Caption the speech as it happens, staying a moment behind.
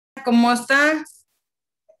¿Cómo está?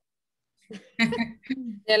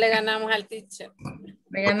 Ya le ganamos al teacher.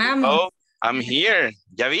 Le ganamos. Oh, I'm here.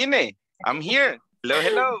 Ya vine. I'm here. Hello,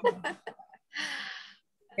 hello.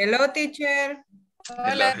 Hello, teacher.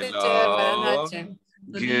 Hola, teacher. Buenas noches.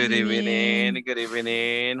 Good evening. Good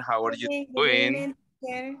evening. How are you doing?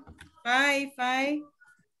 Fine, fine.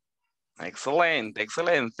 Excellent,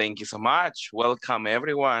 excellent. Thank you so much. Welcome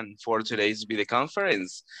everyone for today's video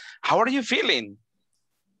conference. How are you feeling?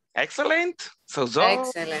 Excellent. Excellent.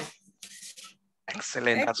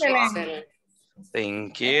 Excellent. As Excellent. well.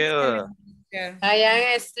 Thank you. Excellent. I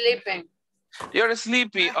am sleeping. You're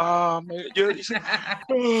sleepy.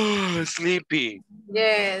 You're sleepy.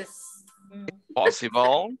 Yes.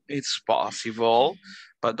 Possible. It's possible.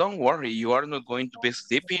 But don't worry, you are not going to be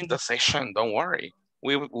sleepy in the session. Don't worry.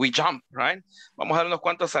 We jump, right? Vamos a dar unos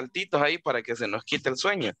cuantos saltitos ahí para que se nos quite el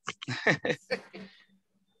sueño.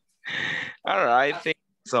 All right. Thank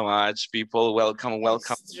you so much, people. Welcome,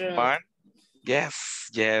 welcome. Yes.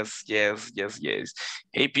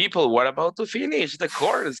 Hey, people, we're about to finish the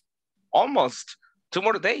course. Almost 2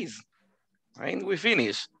 more days, right? We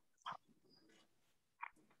finish.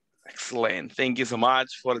 Excellent. Thank you so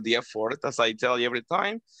much for the effort. As I tell you every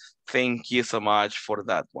time, thank you so much for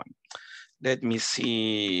that one. Let me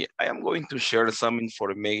see. I am going to share some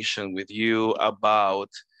information with you about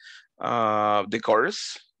the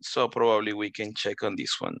course. So probably we can check on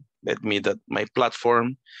this one. Let me that my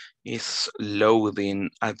platform is loading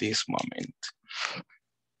at this moment.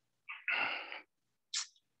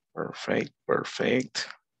 Perfect.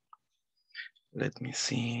 Let me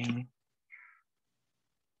see.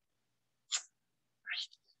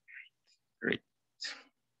 Great.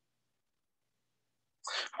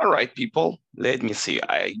 All right, people, let me see.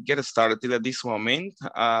 I get started at this moment.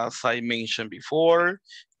 As I mentioned before,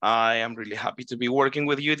 I am really happy to be working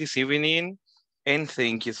with you this evening. And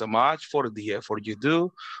thank you so much for the effort you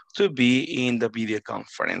do to be in the video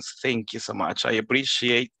conference. Thank you so much. I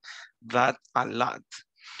appreciate that a lot.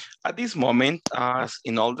 At this moment, as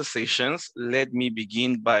in all the sessions, let me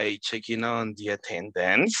begin by checking on the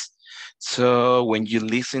attendance. So when you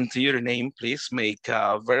listen to your name, please make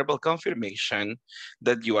a verbal confirmation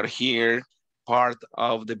that you are here, part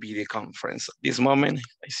of the video conference. At this moment,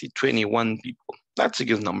 I see 21 people. That's a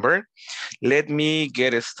good number. Let me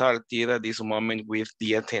get started at this moment with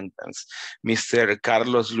the attendance. Mr.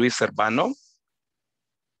 Carlos Luis Servano.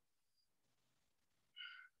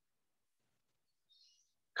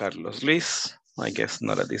 Carlos Luis, I guess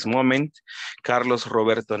not at this moment. Carlos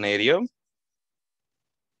Roberto Nerio.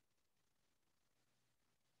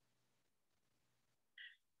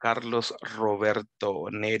 Carlos Roberto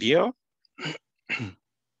Nerio.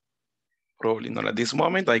 Probably not at this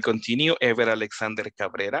moment. I continue. Ever Alexander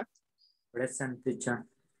Cabrera. Present, teacher.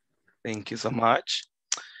 Thank you so much.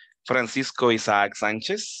 Francisco Isaac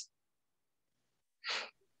Sanchez.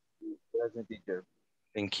 Present, teacher.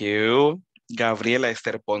 Thank you. Gabriela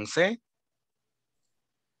Esther Ponce.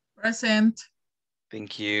 Present.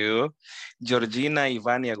 Thank you. Georgina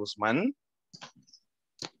Ivania Guzmán.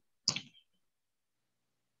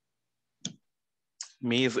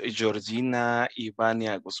 Miss Georgina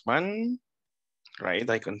Ivania Guzmán. Right,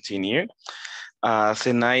 I continue.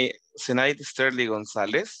 Zenaida Sterling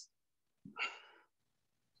González.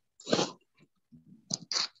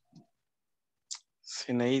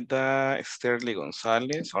 Zenaida Sterling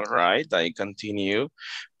González. All right, I continue.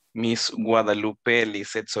 Miss Guadalupe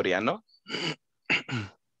Lizeth Soriano.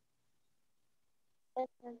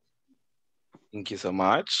 Thank you so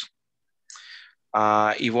much.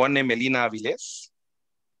 Ivonne Melina Avilés.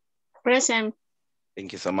 Present.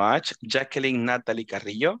 Thank you so much. Jacqueline Natalie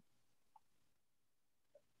Carrillo.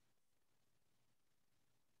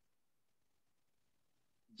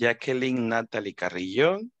 Jacqueline Natalie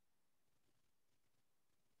Carrillo.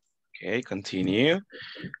 Okay, continue.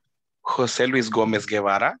 José Luis Gómez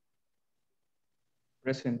Guevara.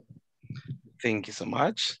 Present. Thank you so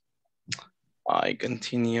much. I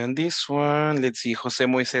continue on this one. Let's see, José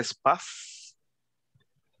Moisés Paz.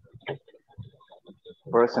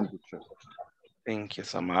 Present, teacher. Thank you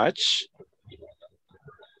so much.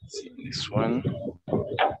 Let's see this one.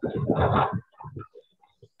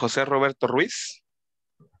 José Roberto Ruiz.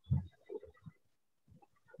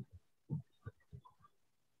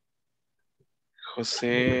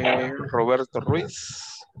 José Roberto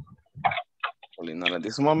Ruiz. Probably not at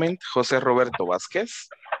this moment. José Roberto Vázquez.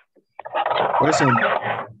 Present.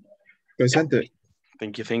 Presente.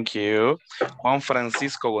 Thank you. Juan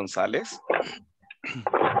Francisco González.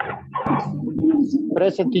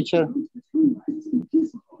 Present, teacher.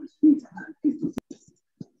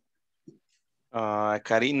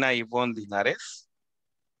 Karina Ivonne Linares.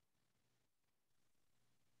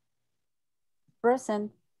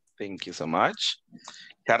 Present. Thank you so much.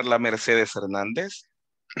 Carla Mercedes Hernández.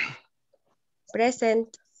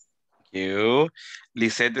 Present. Thank you.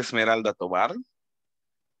 Lisette Esmeralda Tobar.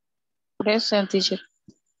 Present, teacher.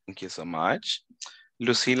 Thank you so much.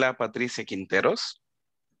 Lucila Patricia Quinteros.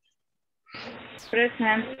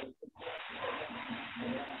 Present.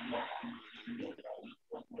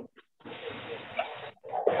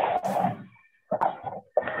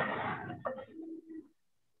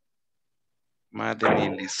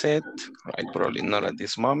 Madeline Lisette. Right, probably not at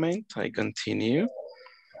this moment. I continue.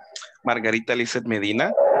 Margarita Lisette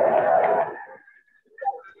Medina.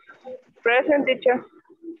 Present, teacher.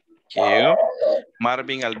 Thank you.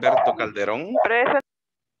 Marvin Alberto Calderón. Present.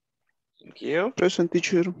 Thank you. Present,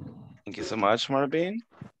 teacher. Thank you so much, Marvin.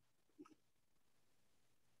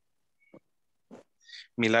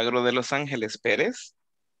 Milagro de Los Ángeles Pérez.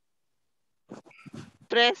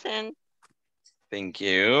 Present. Thank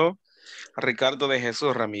you. Ricardo de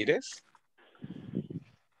Jesús Ramírez.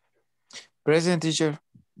 Present, teacher.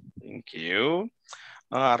 Thank you.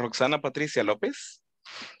 Roxana Patricia López.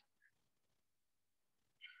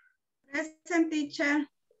 Present, teacher.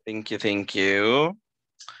 Thank you, thank you.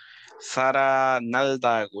 Sara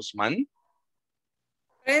Nalda Guzmán.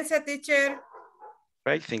 Present, teacher.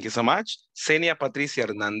 Right, thank you so much. Senia Patricia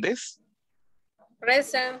Hernández.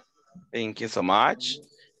 Present. Thank you so much.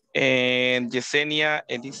 And Yesenia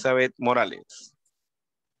Elizabeth Morales.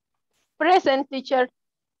 Present, teacher.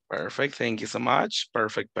 Perfect, thank you so much.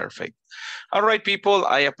 Perfect, perfect. All right, people,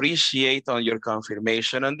 I appreciate on your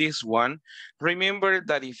confirmation on this one. Remember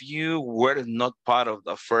that if you were not part of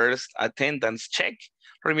the first attendance check,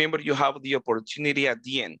 remember you have the opportunity at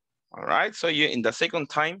the end. All right, so you in the second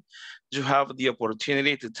time, you have the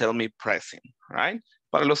opportunity to tell me present, right?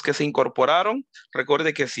 Para los que se incorporaron,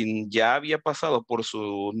 recuerde que si ya había pasado por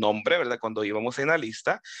su nombre, ¿verdad? Cuando íbamos en la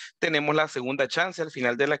lista, tenemos la segunda chance al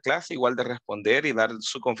final de la clase, igual de responder y dar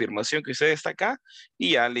su confirmación que usted está acá.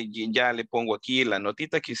 Y ya le pongo aquí la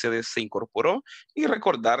notita que usted se incorporó y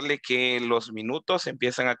recordarle que los minutos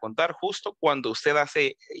empiezan a contar justo cuando usted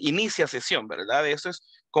inicia sesión, ¿verdad? Eso es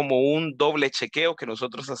como un doble chequeo que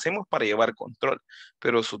nosotros hacemos para llevar control,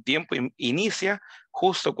 pero su tiempo inicia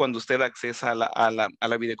justo cuando usted accesa a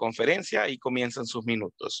la videoconferencia y comienzan sus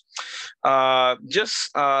minutos.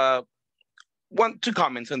 Two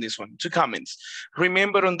comments on this one, 2 comments.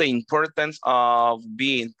 Remember on the importance of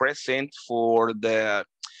being present for the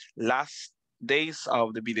last days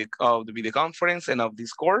of the video conference and of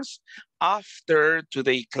this course. After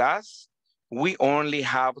today's class, we only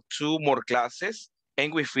have 2 more classes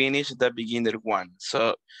and we finish the beginner one.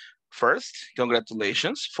 So first,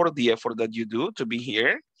 congratulations for the effort that you do to be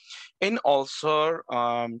here. And also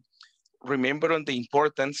remember on the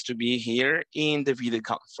importance to be here in the video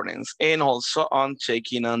conference and also on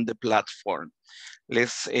checking on the platform.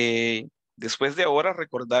 Después de ahora,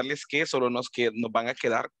 recordarles que solo nos van a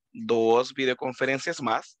quedar 2 videoconferencias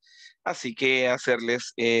más. Así que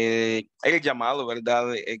hacerles el llamado, ¿verdad?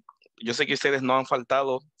 Yo sé que ustedes no han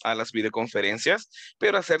faltado a las videoconferencias,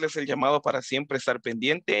 pero hacerles el llamado para siempre estar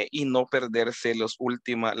pendiente y no perderse las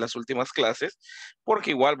últimas clases, porque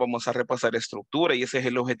igual vamos a repasar estructura y ese es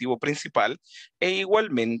el objetivo principal. E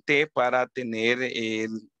igualmente para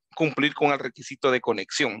cumplir con el requisito de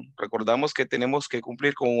conexión. Recordamos que tenemos que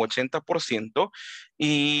cumplir con un 80%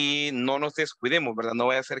 y no nos descuidemos, ¿verdad? No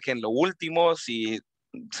vaya a ser que en lo último, si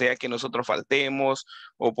sea que nosotros faltemos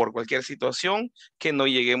o por cualquier situación, que no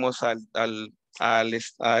lleguemos al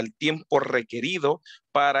tiempo requerido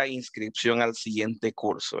para inscripción al siguiente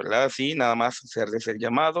curso, ¿verdad? Así, nada más hacerles el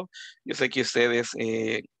llamado. Yo sé que ustedes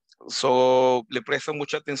le prestan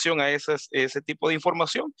mucha atención a ese tipo de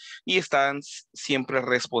información y están siempre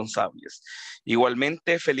responsables.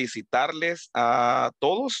 Igualmente, felicitarles a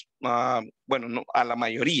todos, bueno, no, a la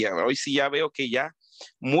mayoría. Hoy sí ya veo que ya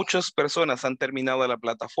muchas personas han terminado la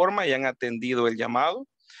plataforma y han atendido el llamado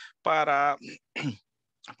para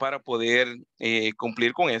poder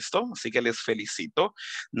cumplir con esto, así que les felicito.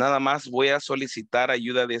 Nada más voy a solicitar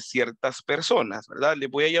ayuda de ciertas personas, ¿verdad? Les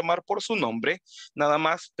voy a llamar por su nombre, nada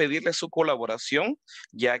más pedirles su colaboración,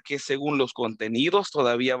 ya que según los contenidos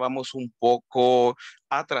todavía vamos un poco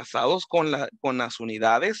atrasados con las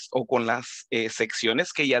unidades o con las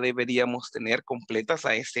secciones que ya deberíamos tener completas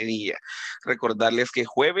a este día. Recordarles que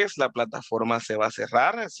jueves la plataforma se va a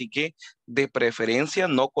cerrar, así que de preferencia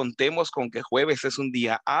no contemos con que jueves es un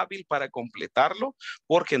día hábil para completarlo,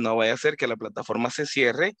 porque no vaya a ser que la plataforma se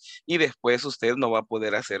cierre y después usted no va a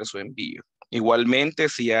poder hacer su envío. Igualmente,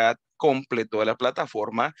 si ya completó la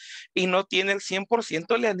plataforma y no tiene el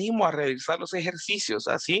 100%, le animo a realizar los ejercicios.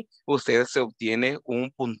 Así usted se obtiene un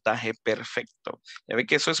puntaje perfecto. Ya ve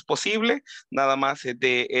que eso es posible. Nada más es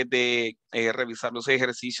de revisar los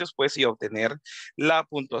ejercicios pues y obtener la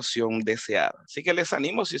puntuación deseada. Así que les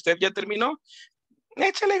animo, si usted ya terminó,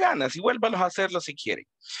 échale ganas y vuélvalos a hacerlo si quiere.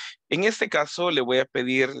 En este caso le voy a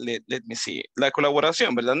pedir, let me see, la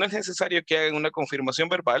colaboración, ¿verdad? No es necesario que hagan una confirmación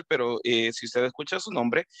verbal, pero si usted escucha su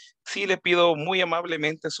nombre, sí le pido muy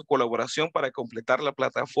amablemente su colaboración para completar la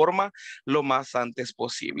plataforma lo más antes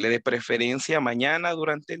posible. De preferencia mañana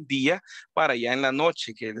durante el día, para ya en la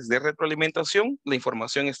noche que les dé retroalimentación, la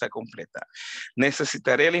información está completa.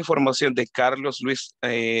 Necesitaré la información de Carlos Luis,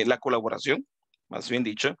 la colaboración, más bien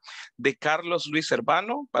dicho, de Carlos Luis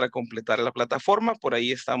Servano para completar la plataforma. Por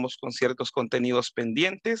ahí estamos con ciertos contenidos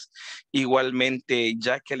pendientes. Igualmente,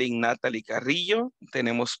 Jacqueline Natalie Carrillo,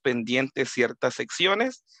 tenemos pendientes ciertas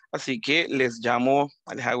secciones, así que les hago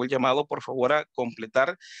el llamado, por favor, a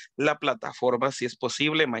completar la plataforma si es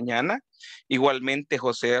posible mañana. Igualmente,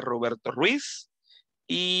 José Roberto Ruiz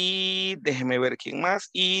y déjeme ver quién más,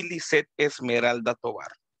 y Lisette Esmeralda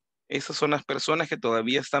Tobar. Esas son las personas que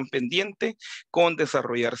todavía están pendientes con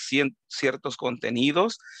desarrollar ciertos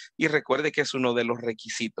contenidos y recuerde que es uno de los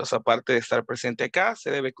requisitos. Aparte de estar presente acá,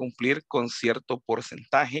 se debe cumplir con cierto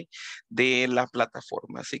porcentaje de la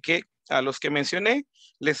plataforma. Así que a los que mencioné,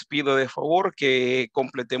 les pido de favor que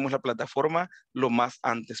completemos la plataforma lo más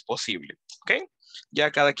antes posible. ¿Ok?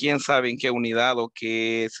 Ya cada quien sabe en qué unidad o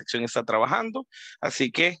qué sección está trabajando,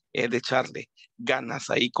 así que es de echarle ganas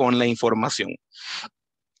ahí con la información.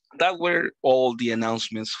 That were all the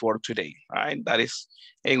announcements for today, right?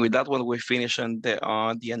 And with that one, we finish on the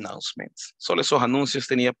announcements. Solo esos anuncios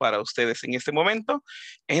tenía para ustedes en este momento.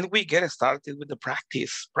 And we get started with the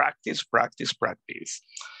practice. Practice, practice, practice.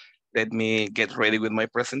 Let me get ready with my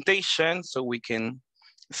presentation so we can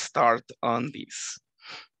start on this.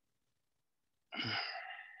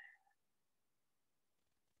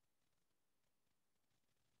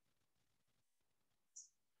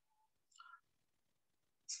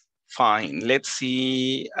 Fine, let's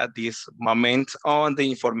see at this moment on the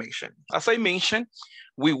information. As I mentioned,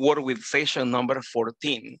 we work with session number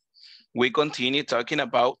 14. We continue talking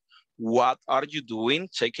about what are you doing,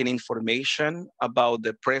 checking information about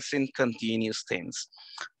the present continuous tense.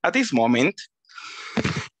 At this moment,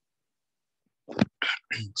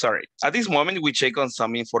 at this moment we check on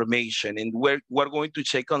some information and we're going to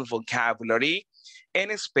check on vocabulary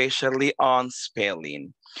and especially on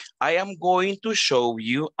spelling. I am going to show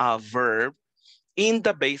you a verb in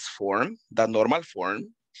the base form, the normal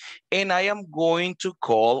form, and I am going to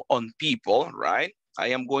call on people, right? I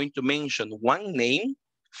am going to mention one name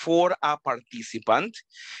for a participant,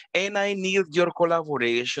 and I need your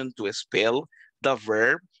collaboration to spell the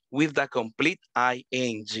verb with the complete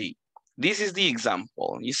ing. This is the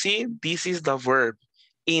example. You see, this is the verb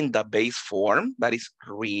in the base form, that is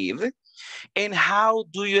read. And how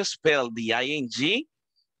do you spell the ing?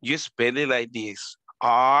 You spell it like this,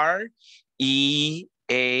 R-E-A-D-I-N-G.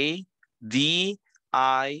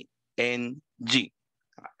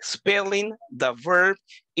 Spelling the verb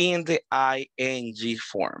in the ing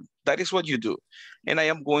form. That is what you do. And I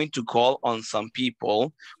am going to call on some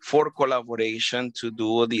people for collaboration to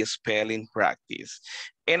do the spelling practice.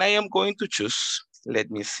 And I am going to choose, let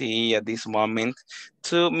me see at this moment,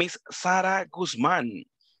 to Miss Sara Guzman.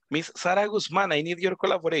 Miss Sara Guzman, I need your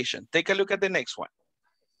collaboration. Take a look at the next one.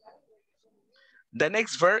 The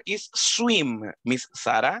next verb is swim, Miss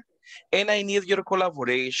Sara. And I need your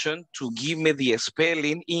collaboration to give me the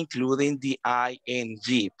spelling, including the ing,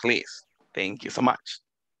 please. Thank you so much.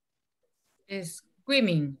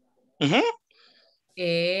 Swimming.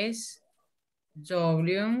 Es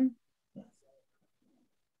W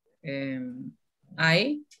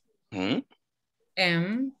I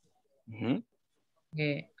M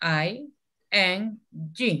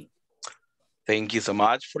I-N-G. Thank you so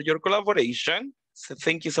much for your collaboration. So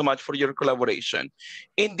thank you so much for your collaboration.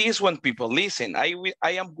 In this one, people, listen, I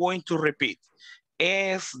am going to repeat.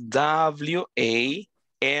 S-W-A-M-I.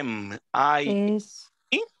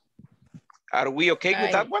 Are we okay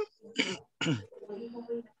with that one?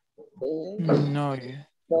 No.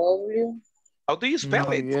 W. How do you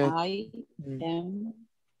spell it? I-M.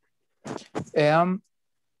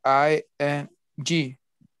 M-I-N-G.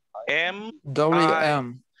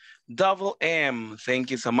 M-W-M. Double M.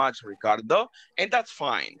 Thank you so much, Ricardo. And that's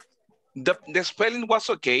fine. The spelling was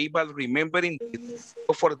okay, but remembering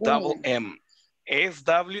for double M.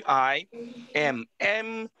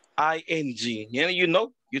 S-W-I-M-M-I-N-G. You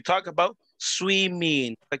know, you talk about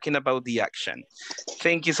swimming, talking about the action.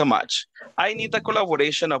 Thank you so much. I need the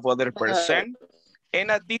collaboration of other person. And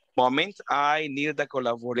at this moment, I need the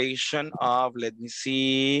collaboration of, let me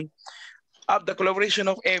see, of the collaboration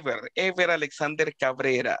of Ever Alexander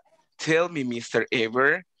Cabrera. Tell me, Mr.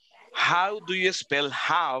 Ever, how do you spell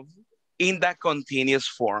have in the continuous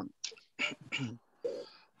form?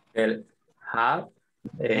 El have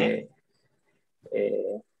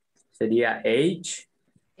sería H,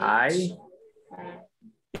 I,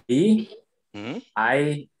 E,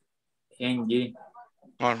 I, N, G.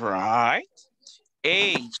 All right.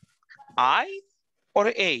 H, I, or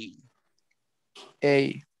A?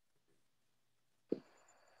 A.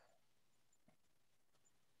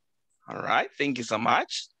 All right, thank you so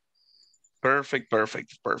much. Perfect,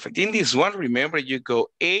 perfect, perfect. In this one, remember you go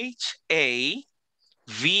H-A-V-I-N-G,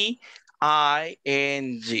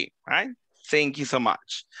 right? Thank you so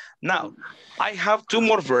much. Now, I have two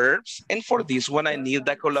more verbs, and for this one, I need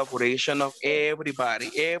the collaboration of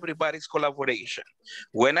everybody, everybody's collaboration.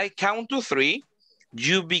 When I count to 3,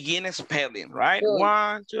 you begin spelling, right?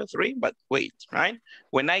 1, 2, 3, but wait, right?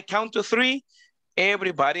 When I count to 3,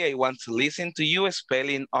 everybody, I want to listen to you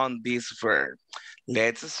spelling on this verb.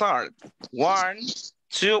 Let's start. 1,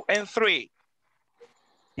 2, and 3.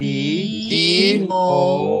 D-O-I-N-G.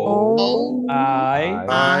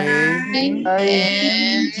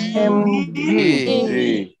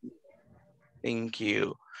 Thank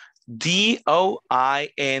you. D-O-I-N-G.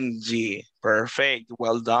 Perfect.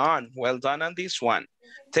 Well done. Well done on this one.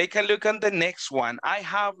 Take a look on the next one. I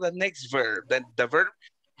have the next verb. The verb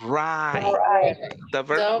right. The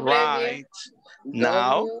verb right.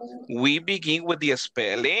 Now we begin with the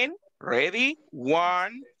spelling. Ready?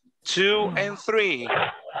 1, 2, and 3.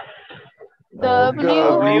 W-R-I-N-G.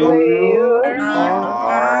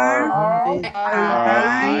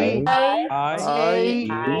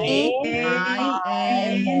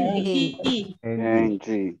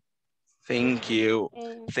 Thank you.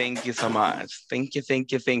 Thank you so much. Thank you,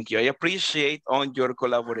 thank you, thank you. I appreciate on your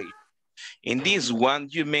collaboration. In this one,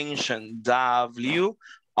 you mentioned W-R-I-T-I-N-G.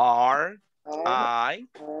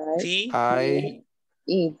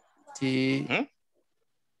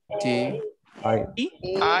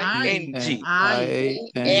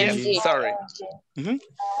 Yes, sorry.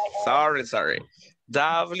 Sorry.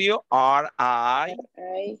 W-R-I-I-N-G.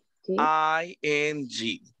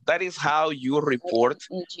 That is how you report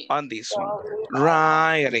on this one.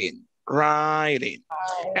 Writing.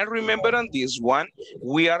 And remember on this one,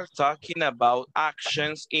 we are talking about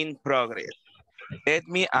actions in progress. Let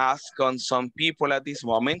me ask on some people at this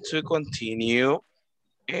moment to continue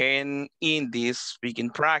in this speaking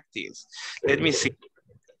practice. Let me see.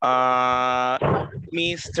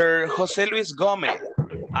 Mr. Jose Luis Gomez,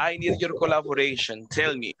 I need your collaboration.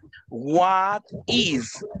 Tell me, what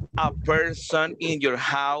is a person in your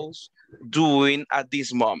house doing at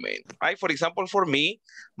this moment, right? For example, for me,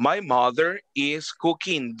 my mother is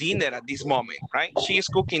cooking dinner at this moment, right? She is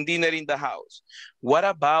cooking dinner in the house. What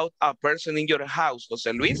about a person in your house,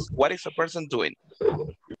 Jose Luis? What is a person doing?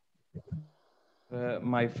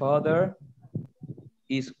 My father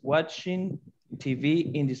is watching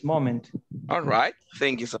TV in this moment. All right,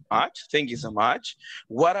 thank you so much. Thank you so much.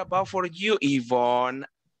 What about for you, Yvonne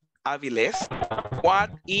Aviles?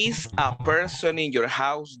 What is a person in your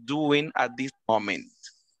house doing at this moment?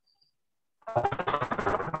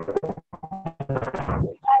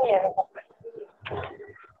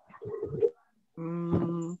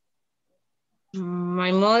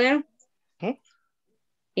 My mother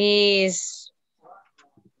is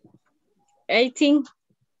eating.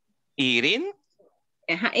 Eating?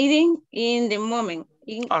 Eating in the moment.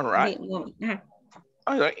 All right.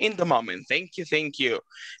 All right, in the moment. Thank you, thank you.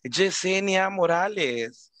 Yesenia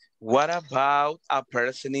Morales, what about a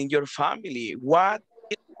person in your family? What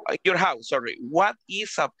is your house, sorry. What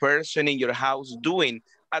is a person in your house doing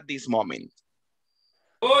at this moment?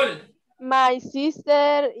 My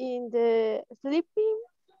sister in the sleeping.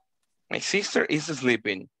 My sister is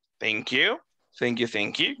sleeping. Thank you. Thank you,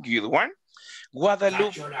 thank you. Good one.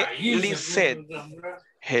 Guadalupe Lisset.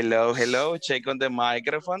 Hello, hello. Check on the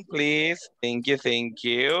microphone, please. Thank you, thank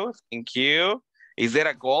you, thank you. Is there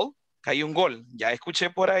a goal? Hay un gol. Ya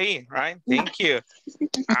escuché por ahí, right? Thank you.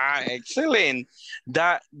 Excellent.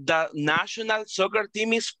 The national soccer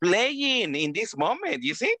team is playing in this moment,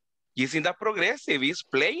 you see? You see the progressive is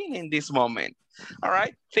playing in this moment. All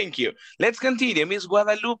right, thank you. Let's continue. Miss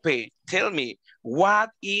Guadalupe, tell me,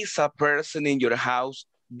 what is a person in your house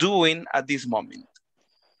doing at this moment?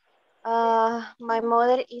 My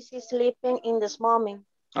mother is sleeping in this moment.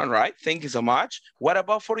 All right, thank you so much. What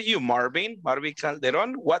about for you, Marvin? Marvin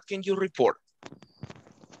Calderon, what can you report?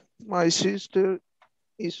 My sister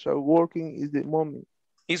is working in the moment.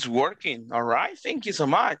 Is working. All right. Thank you so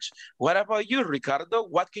much. What about you, Ricardo?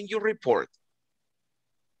 What can you report?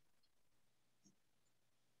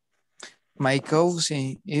 My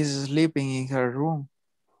cousin is sleeping in her room.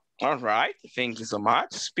 All right. Thank you so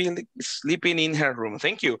much. Sleeping in her room.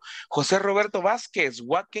 Thank you. Jose Roberto Vasquez,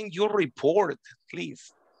 what can you report,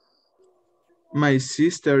 please? My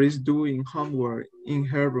sister is doing homework in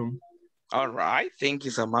her room. All right. Thank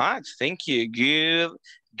you so much. Thank you.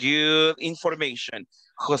 Good information.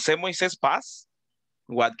 Jose Moises Paz,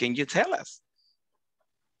 what can you tell us?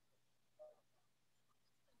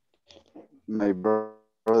 My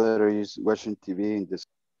brother is watching TV in this.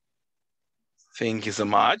 Thank you so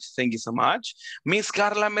much. Thank you so much. Miss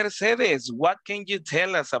Carla Mercedes, what can you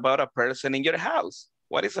tell us about a person in your house?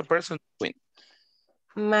 What is a person doing?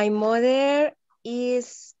 My mother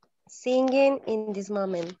is singing in this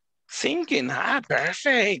moment. Singing. Ah,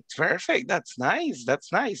 perfect. Perfect. That's nice. That's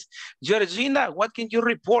nice. Georgina, what can you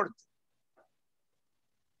report?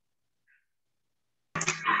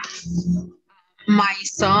 My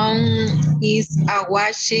son is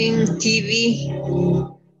watching TV.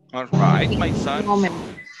 All right, my son.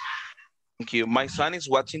 Thank you. My son is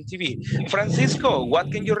watching TV. Francisco, what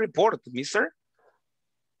can you report, mister?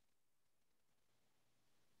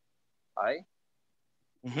 I?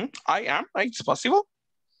 I am, right? It's possible.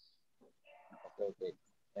 Okay.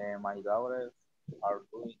 My daughters are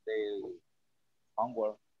doing their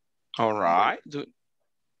homework. All right.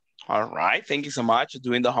 All right. Thank you so much for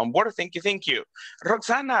doing the homework. Thank you. Thank you.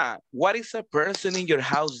 Roxana, what is a person in your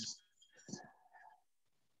house?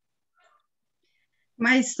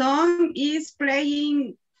 My son is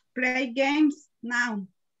playing games now.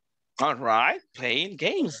 All right. Playing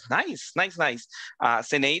games. Nice, nice, nice.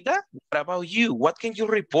 Zeneida, what about you? What can you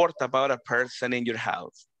report about a person in your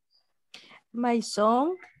house? My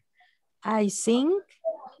son, I sing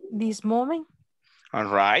this moment. All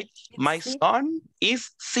right. My son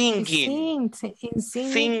is singing.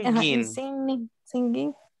 Singing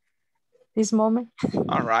this moment.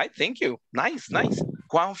 All right. Thank you. Nice, nice.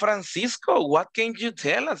 Juan Francisco, what can you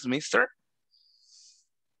tell us, mister?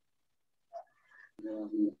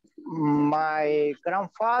 My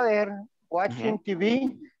grandfather watching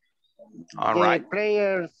TV. All right.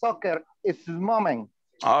 Player soccer is this moment.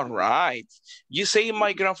 All right. You say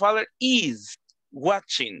my grandfather is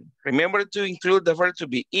watching. Remember to include the verb to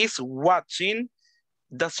be. Is watching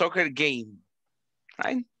the soccer game.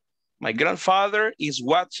 Right? My grandfather is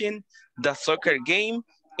watching the soccer game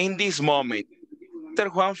in this moment.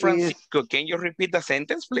 Mr. Juan Francisco, can you repeat the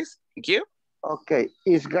sentence, please? Thank you. Okay.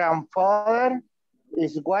 His grandfather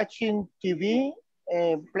is watching TV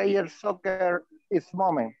and player soccer is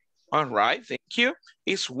moment. All right, thank you.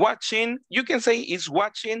 Is watching, you can say is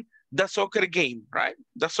watching the soccer game, right?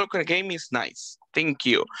 The soccer game is nice. Thank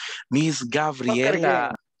you. Miss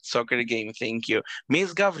Gabriela, soccer game, thank you.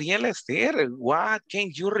 Miss Gabriela Esther, what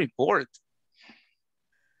can you report?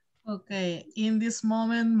 Okay, in this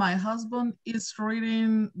moment, my husband is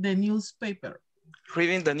reading the newspaper.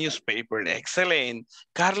 Reading the newspaper, excellent.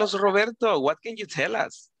 Carlos Roberto, what can you tell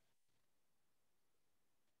us?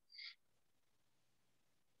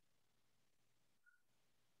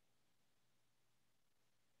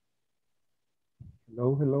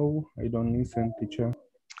 Hello, I don't listen, teacher.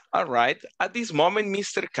 All right, at this moment,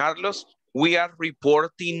 Mr. Carlos, we are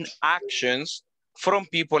reporting actions from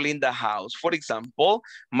people in the house. For example,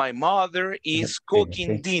 my mother is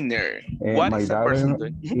cooking dinner. What is a person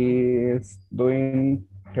doing? Is doing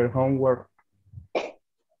her homework.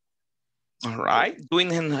 All right, doing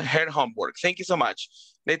her homework. Thank you so much.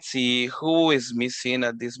 Let's see who is missing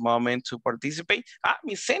at this moment to participate.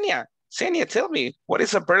 Miss Senia. Senia, tell me, what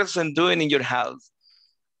is a person doing in your house?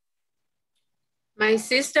 My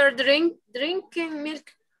sister drinking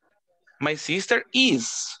milk. My sister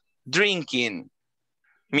is drinking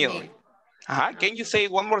milk. Can you say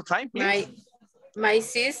it one more time, please? My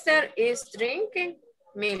sister is drinking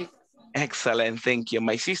milk. Excellent, thank you.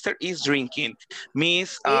 My sister is drinking.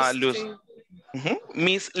 Miss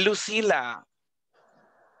Miss Lucila.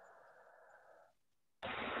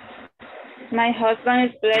 My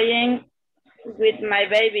husband is playing with my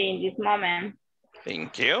baby in this moment.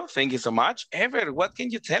 Thank you. Thank you so much. Ever, what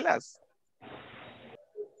can you tell us?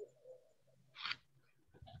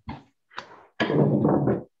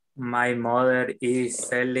 My mother is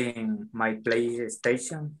selling my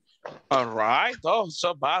PlayStation. All right. Oh,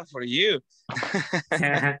 so bad for you.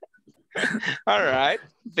 All right.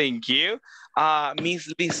 Thank you.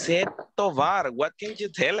 Miss Lisette Tovar, what can you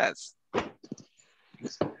tell us?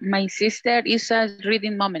 My sister is a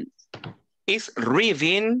reading moment. Is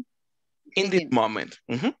reading In this moment.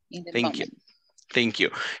 Thank you. Thank you.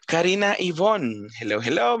 Karina Yvonne. Hello,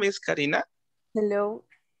 hello, Miss Karina. Hello.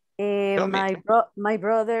 Tell me. My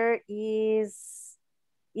brother is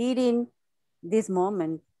eating this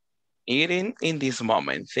moment. Eating in this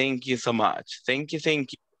moment. Thank you so much. Thank you,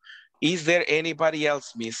 thank you. Is there anybody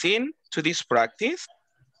else missing to this practice?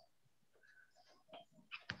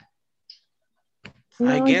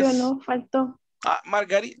 No, I guess. yo no, faltó.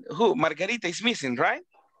 Margarita, who? Margarita is missing, right?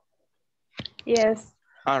 Yes.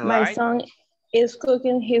 All My right. son is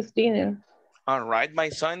cooking his dinner. All right, my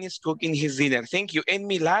son is cooking his dinner. Thank you. And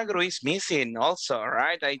Milagro is missing also,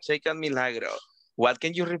 right? I check on Milagro. What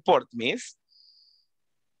can you report, miss?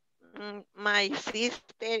 My sister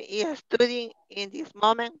is studying in this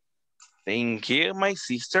moment. Thank you. My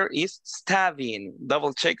sister is studying.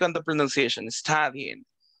 Double check on the pronunciation, studying.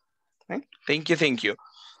 Okay. Thank you, thank you.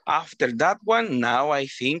 After that one, now I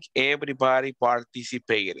think everybody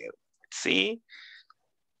participated. See?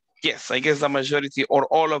 Yes, I guess the majority or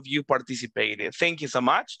all of you participated. Thank you so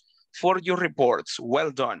much for your reports.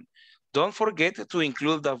 Well done. Don't forget to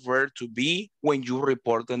include the verb to be when you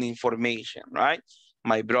report an information, right?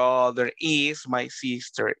 My brother is, my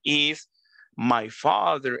sister is, my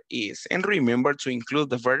father is. And remember to include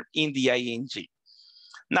the verb in the ing.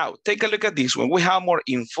 Now, take a look at this one. We have more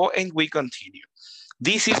info and we continue.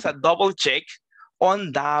 This is a double check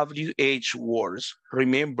on WH words.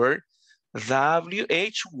 Remember,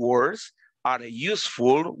 WH words are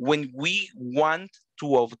useful when we want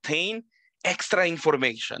to obtain extra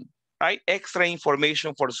information, right? Extra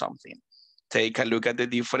information for something. Take a look at the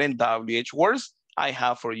different WH words I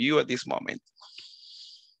have for you at this moment.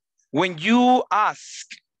 When you ask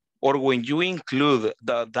or when you include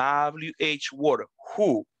the WH word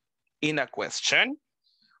who in a question,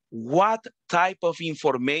 what type of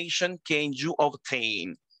information can you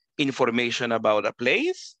obtain? Information about a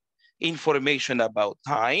place, information about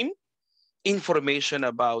time, information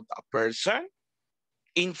about a person,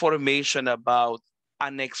 information about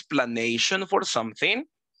an explanation for something.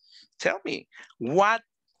 Tell me, what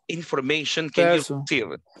information can you receive?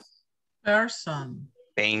 Person.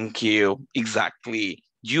 Thank you. Exactly.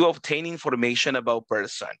 You obtain information about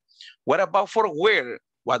person. What about for where?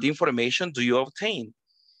 What information do you obtain?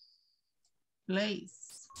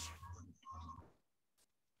 Place.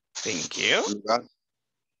 Thank you.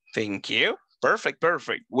 Thank you. Perfect,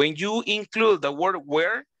 perfect. When you include the word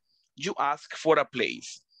where, you ask for a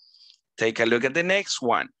place. Take a look at the next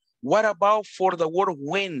one. What about for the word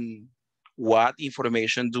when? What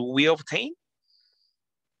information do we obtain?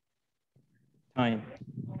 Time.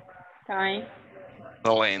 Time.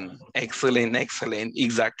 Excellent, excellent, excellent.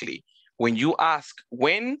 Exactly. When you ask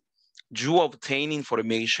when, you obtain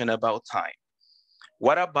information about time.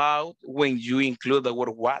 What about when you include the word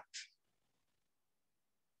what?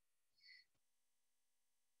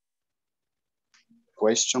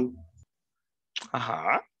 Question.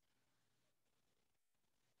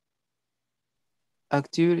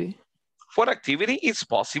 Activity. For activity, it's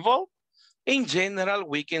possible. In general,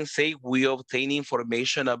 we can say we obtain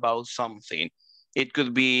information about something. It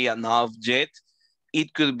could be an object.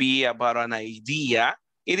 It could be about an idea.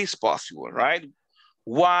 It is possible, right?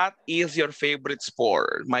 What is your favorite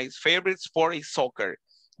sport? My favorite sport is soccer.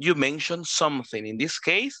 You mentioned something, in this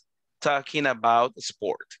case, talking about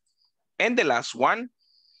sport. And the last one,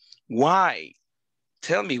 why?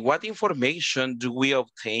 Tell me, what information do we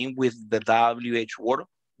obtain with the WH word?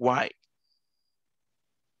 Why?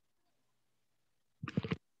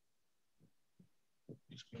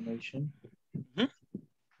 Explanation.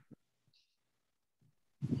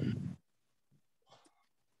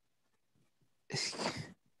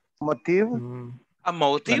 Motive. A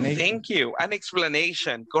motive, thank you. An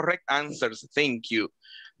explanation, correct answers, thank you.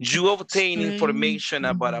 You obtain information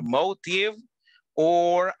about a motive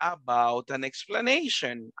or about an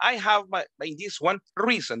explanation. I have in this one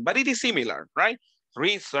reason, but it is similar, right?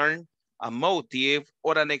 Reason, a motive,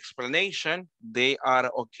 or an explanation, they are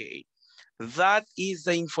okay. That is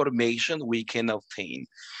the information we can obtain.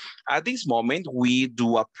 At this moment, we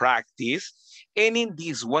do a practice, and in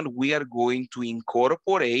this one, we are going to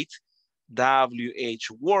incorporate WH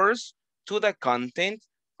words to the content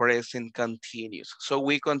present continuous. So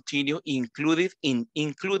we continue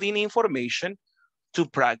including information to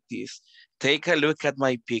practice. Take a look at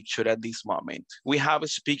my picture at this moment. We have a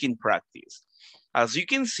speaking practice. As you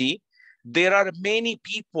can see, there are many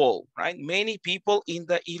people, right? Many people in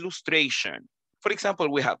the illustration. For example,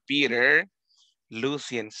 we have Peter,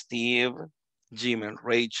 Lucy and Steve, Jim and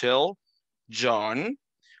Rachel, John.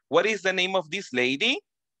 What is the name of this lady?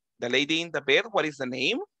 The lady in the bed, what is the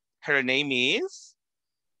name? Her name is?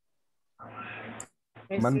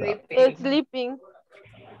 Sleeping. Sleeping.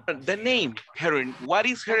 The name, what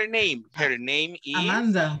is her name? Her name is?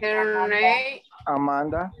 Amanda. Her name.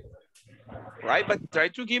 Amanda. Right, but try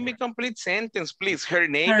to give me complete sentence, please. Her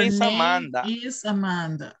name Her is name Amanda. is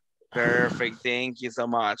Amanda. Perfect, thank you so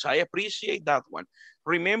much. I appreciate that one.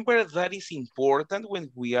 Remember that is important when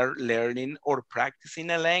we are learning or practicing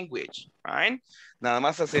a language, right? Nada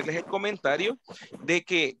más hacerles el comentario de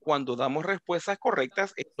que cuando damos respuestas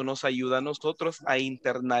correctas, esto nos ayuda a nosotros a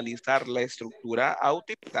internalizar la estructura a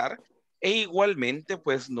utilizar e igualmente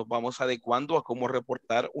pues nos vamos adecuando a cómo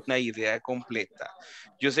reportar una idea completa.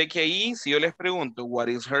 Yo sé que ahí si yo les pregunto what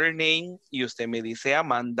is her name y usted me dice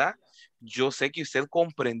Amanda, yo sé que usted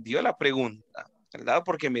comprendió la pregunta, ¿verdad?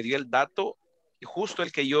 Porque me dio el dato justo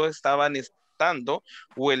el que yo estaba necesitando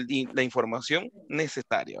o la información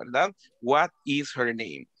necesaria, ¿verdad? What is her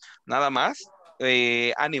name? Nada más,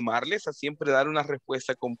 animarles a siempre dar una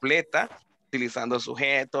respuesta completa utilizando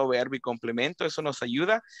sujeto, verbo y complemento. Eso nos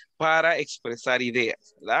ayuda para expresar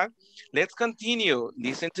ideas, ¿verdad? Let's continue.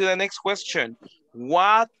 Listen to the next question.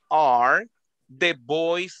 What are the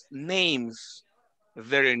boys' names?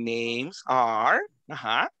 Their names are,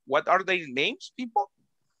 what are their names, people?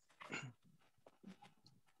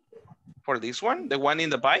 For this one, the one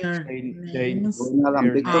in the bike? Their names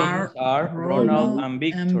are Ronald and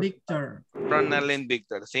Victor. Ronald and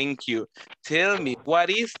Victor, thank you. Tell me, what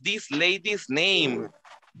is this lady's name?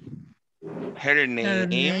 Her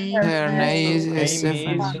name is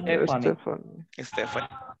Stephanie. Stephanie.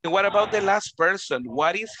 And what about the last person?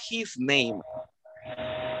 What is his name?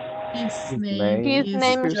 His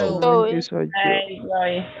name is Joey.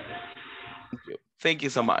 Joy. Thank you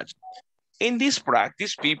so much. In this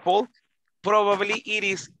practice, people, probably it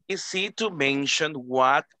is easy to mention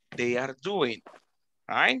what they are doing,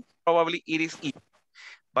 right? Probably it is easy.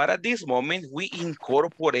 But at this moment, we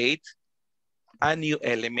incorporate a new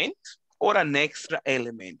element or an extra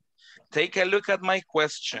element. Take a look at my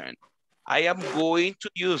question. I am going to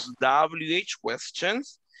use WH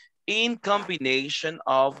questions in combination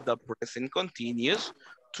of the present continuous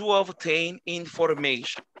to obtain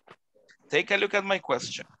information. Take a look at my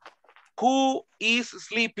question. Who is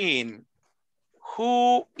sleeping?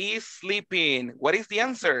 Who is sleeping? What is the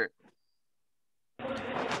answer?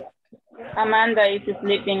 Amanda is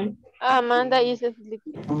sleeping. Amanda is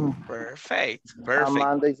sleeping. Perfect.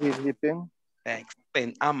 Amanda is sleeping.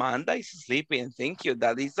 Excellent. Amanda is sleeping. Thank you.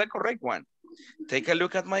 That is the correct one. Take a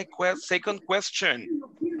look at my second question.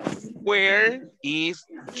 Where is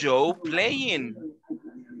Joe playing?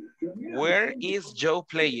 Where is Joe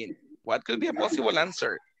playing? What could be a possible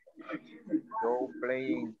answer? Joe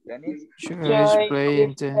playing tennis. Joe is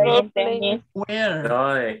playing tennis. Where?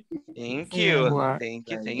 Joy. Thank you. Thank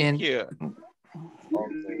you. Thank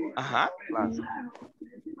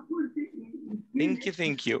you.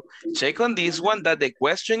 Thank you. Check on this one that the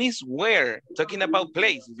question is where. Talking about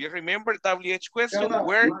place. If you remember WH question,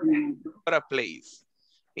 where or a place.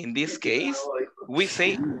 In this case, we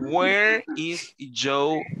say, where is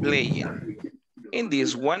Joe playing? In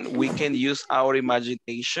this one, we can use our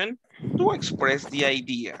imagination to express the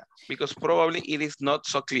idea because probably it is not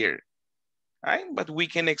so clear, right? But we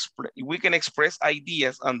can express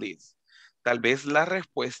ideas on this. Tal vez la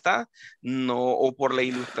respuesta no, o por la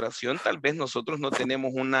ilustración, tal vez nosotros no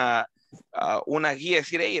tenemos una guía,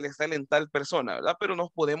 decir, hey, él está en tal persona, ¿verdad? Pero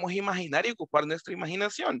nos podemos imaginar y ocupar nuestra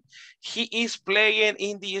imaginación. He is playing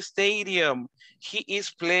in the stadium. He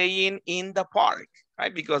is playing in the park,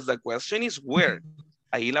 right? Because the question is where.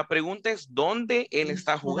 Ahí la pregunta es, ¿dónde él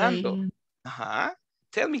está jugando? Ajá.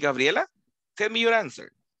 Tell me, Gabriela. Tell me your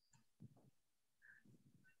answer.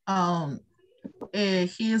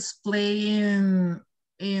 He is playing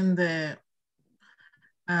in the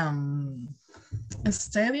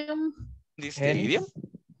stadium. The stadium?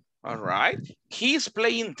 All right. He's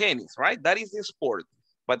playing tennis, right? That is the sport.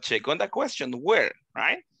 But check on the question, where,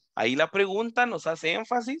 right? Ahí la pregunta nos hace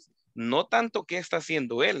énfasis, no tanto qué está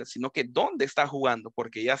haciendo él, sino que dónde está jugando,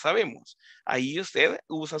 porque ya sabemos. Ahí usted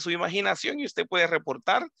usa su imaginación y usted puede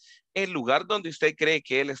reportar el lugar donde usted cree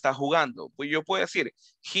que él está jugando. Pues yo puedo decir,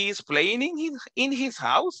 he is playing in his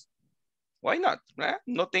house. Why not? ¿Verdad?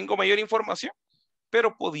 No tengo mayor información,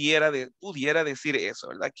 pero pudiera decir eso,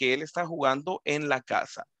 ¿verdad? Que él está jugando en la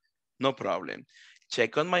casa. No problem.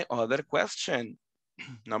 Check on my other question.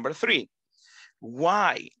 Number 3.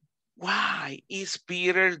 Why is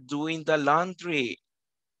Peter doing the laundry?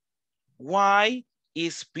 Why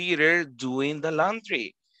is Peter doing the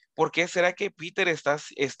laundry? ¿Por qué será que Peter está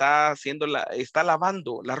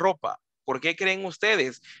lavando la ropa? ¿Por qué creen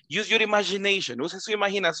ustedes? Use your imagination. Use su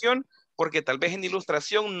imaginación porque tal vez en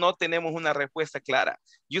ilustración no tenemos una respuesta clara.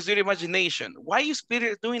 Use your imagination. Why is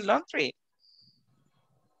Peter doing laundry?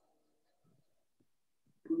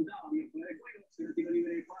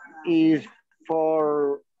 Is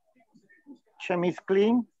for chemise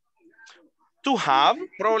clean. To have,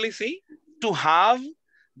 probably see, to have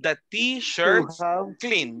the t-shirts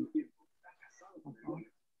clean.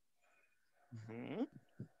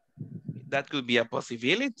 That could be a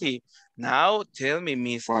possibility. Now tell me,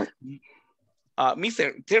 Mr.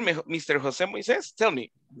 Jose Moises, tell me,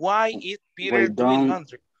 why is Peter doing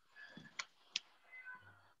laundry?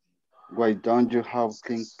 Why don't you have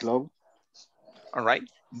clean clothes? All right,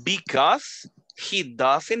 because he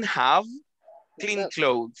doesn't have clean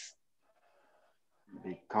clothes.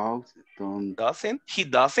 Because he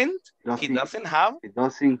doesn't have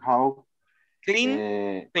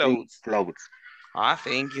clean clothes. Ah,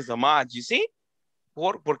 thank you so much. You see?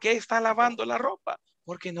 ¿Por qué está lavando la ropa?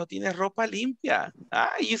 Porque no tiene ropa limpia.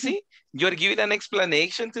 Ah, you see? You're giving an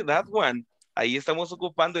explanation to that one. Ahí estamos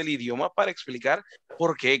ocupando el idioma para explicar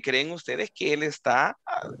por qué creen ustedes que él está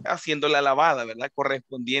haciendo la lavada, ¿verdad?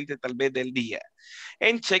 Correspondiente tal vez del día.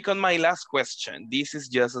 And check on my last question. This is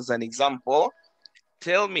just as an example.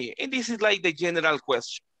 Tell me, and this is like the general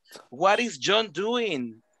question. What is John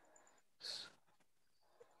doing?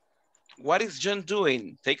 What is John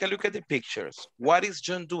doing? Take a look at the pictures. What is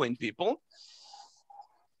John doing, people?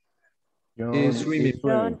 He's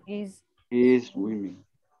swimming. He's swimming.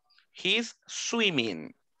 He's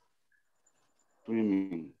swimming.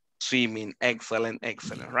 Swimming. Excellent,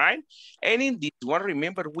 excellent, right? And in this one,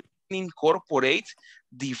 remember, we can incorporate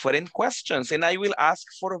different questions, and I will ask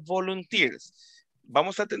for volunteers.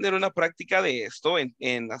 Vamos a tener una práctica de esto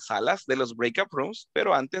en las salas de los breakout rooms,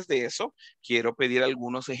 pero antes de eso, quiero pedir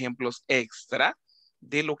algunos ejemplos extra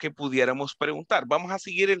de lo que pudiéramos preguntar. Vamos a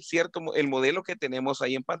seguir el modelo que tenemos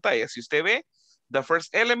ahí en pantalla. Si usted ve, the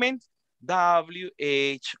first element,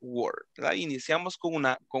 WH word. ¿Verdad? Iniciamos con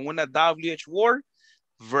una WH word,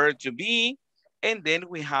 verb to be, and then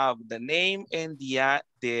we have the name and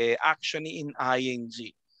the action in ing.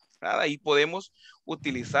 ¿Verdad? Ahí podemos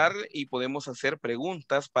utilizar y podemos hacer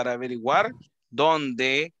preguntas para averiguar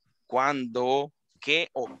dónde, cuándo, qué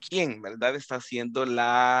o quién, ¿verdad? Está haciendo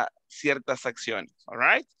ciertas acciones. All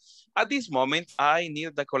right? At this moment, I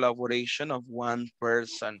need the collaboration of one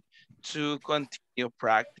person to continue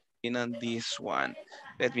practicing on this one.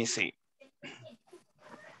 Let me see.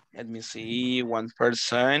 Let me see, one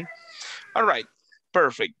person. All right,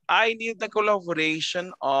 perfect. I need the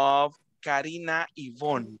collaboration of Karina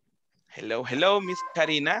Yvonne. Hello, hello, Miss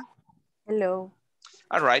Karina. Hello.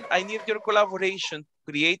 All right, I need your collaboration to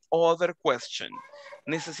create other question.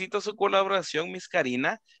 Necesito su colaboración, Miss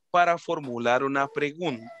Karina, para formular una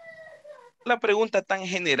pregunta. La pregunta tan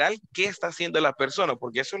general, ¿qué está haciendo la persona?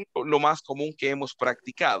 Porque eso es lo más común que hemos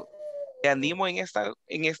practicado. Te animo en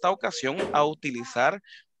esta ocasión a utilizar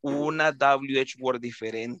una WH word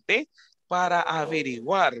diferente para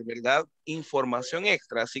averiguar, ¿verdad? Información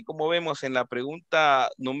extra, así como vemos en la pregunta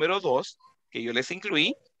número 2, que yo les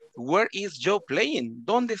incluí, where is Joe playing?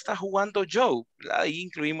 ¿Dónde está jugando Joe? Ahí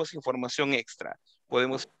incluimos información extra.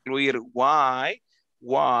 Podemos incluir why,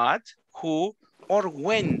 what, who, or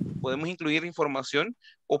when. Podemos incluir información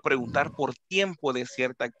o preguntar por tiempo de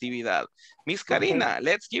cierta actividad. Miss Karina,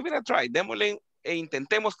 let's give it a try. Démosle e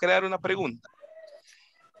intentemos crear una pregunta.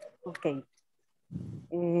 Okay.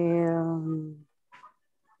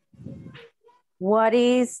 What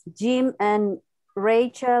is Jim and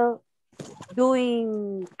Rachel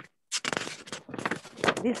doing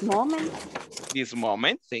this moment? This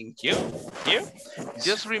moment, thank you.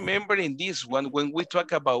 Just remember in this one, when we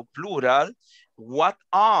talk about plural, what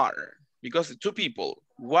are, because two people,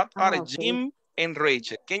 what are Jim and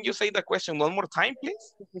Rachel? Can you say the question one more time,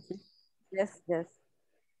 please? Yes.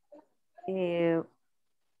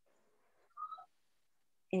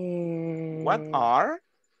 What are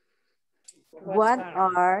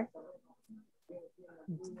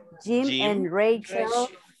Jim and Rachel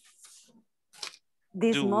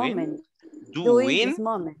this moment? Doing this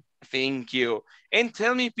moment. Thank you. And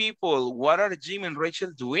tell me, people, what are Jim and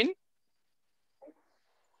Rachel doing?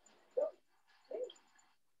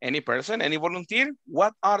 Any person, any volunteer?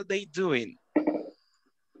 What are they doing?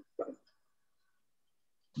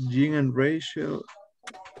 Jim and Rachel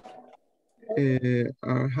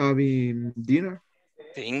are having dinner.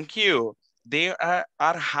 Thank you. They are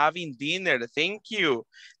having dinner. Thank you.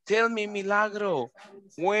 Tell me, Milagro,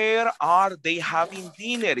 where are they having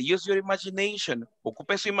dinner? Use your imagination.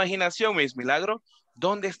 Ocupe su imaginación, Miss Milagro.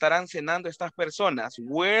 ¿Dónde estarán cenando estas personas?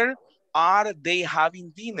 Where are they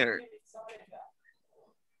having dinner?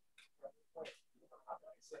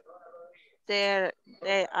 They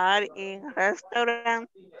are in restaurant.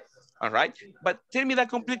 All right, but tell me the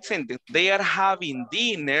complete sentence. They are having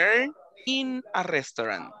dinner in a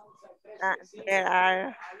restaurant. They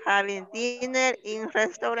are having dinner in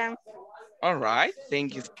restaurant. All right,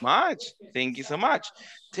 thank you so much. Thank you so much.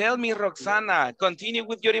 Tell me, Roxana, continue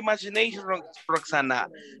with your imagination, Roxana.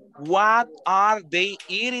 What are they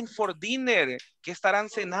eating for dinner? ¿Qué estarán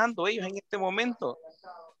cenando ellos en este momento?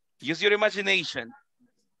 Use your imagination.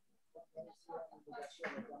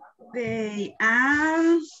 They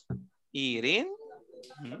are Eating?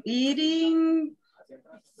 eating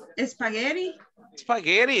spaghetti.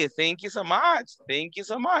 Spaghetti, thank you so much. Thank you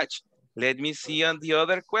so much. Let me see on the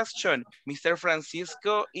other question. Mr.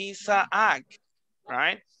 Francisco Isaac,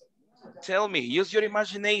 right? Tell me, use your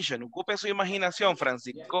imagination. Ocupe su imaginación,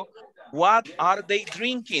 Francisco. What are they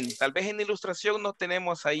drinking? Tal vez en ilustración no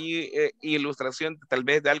tenemos ahí ilustración tal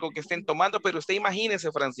vez de algo que estén tomando, pero usted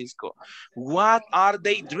imagínese, Francisco. What are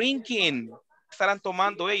they drinking? ¿Qué estarán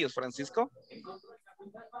tomando ellos, Francisco?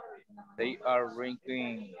 They are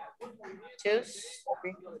drinking Juice.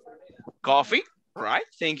 coffee. Coffee, right?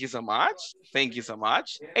 Thank you so much. Thank you so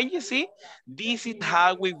much. And you see, this is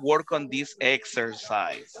how we work on this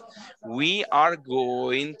exercise. We are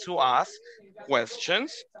going to ask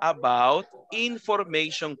questions about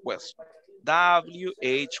information questions,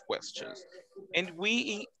 WH questions. And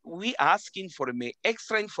we ask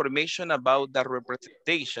extra information about the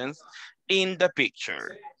representations in the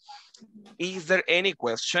picture. Is there any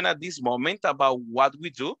question at this moment about what we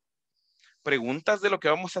do? Preguntas de lo que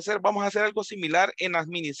vamos a hacer algo similar en las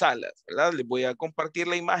mini salas, ¿verdad? Les voy a compartir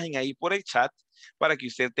la imagen ahí por el chat para que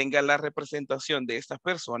usted tenga la representación de estas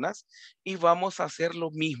personas y vamos a hacer lo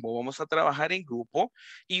mismo, vamos a trabajar en grupo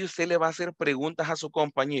y usted le va a hacer preguntas a su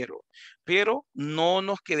compañero, pero no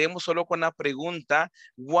nos quedemos solo con la pregunta,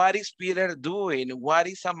 what is Peter doing? What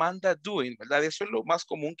is Amanda doing? ¿Verdad? Eso es lo más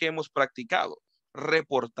común que hemos practicado.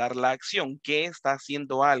 Reportar la acción, ¿qué está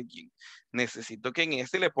haciendo alguien? Necesito que en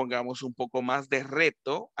este le pongamos un poco más de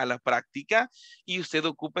reto a la práctica y usted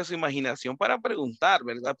ocupe su imaginación para preguntar,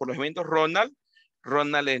 ¿verdad? Por ejemplo, Ronald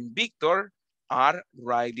and Victor are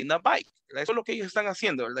riding a bike. ¿Verdad? Eso es lo que ellos están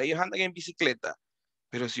haciendo, ¿verdad? Ellos andan en bicicleta.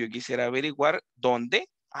 Pero si yo quisiera averiguar dónde,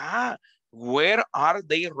 where are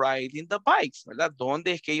they riding the bikes? ¿Verdad?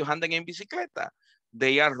 ¿Dónde es que ellos andan en bicicleta?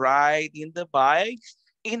 They are riding the bikes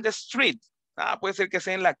in the street. Puede ser que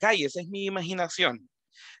sea en la calle, esa es mi imaginación.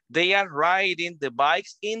 They are riding the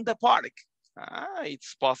bikes in the park.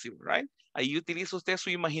 It's possible, right? Ahí utiliza usted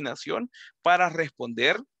su imaginación para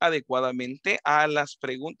responder adecuadamente a las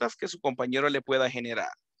preguntas que su compañero le pueda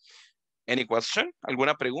generar. Any question?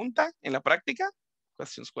 ¿Alguna pregunta en la práctica?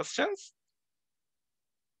 Questions?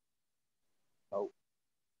 No.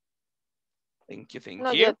 Thank you.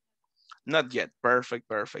 Not yet. Not yet. Perfect.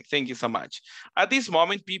 Thank you so much. At this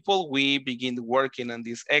moment, people, we begin working on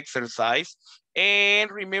this exercise.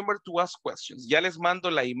 And remember to ask questions. Ya les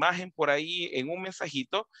mando la imagen por ahí en un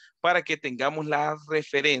mensajito para que tengamos la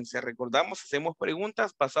referencia. Recordamos, hacemos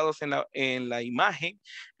preguntas basadas en la imagen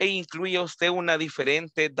e incluye usted una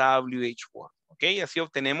diferente WH word. ¿Ok? Así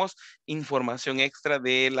obtenemos información extra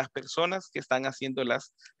de las personas que están haciendo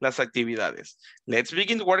las actividades. Let's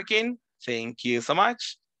begin working. Thank you so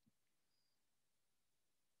much.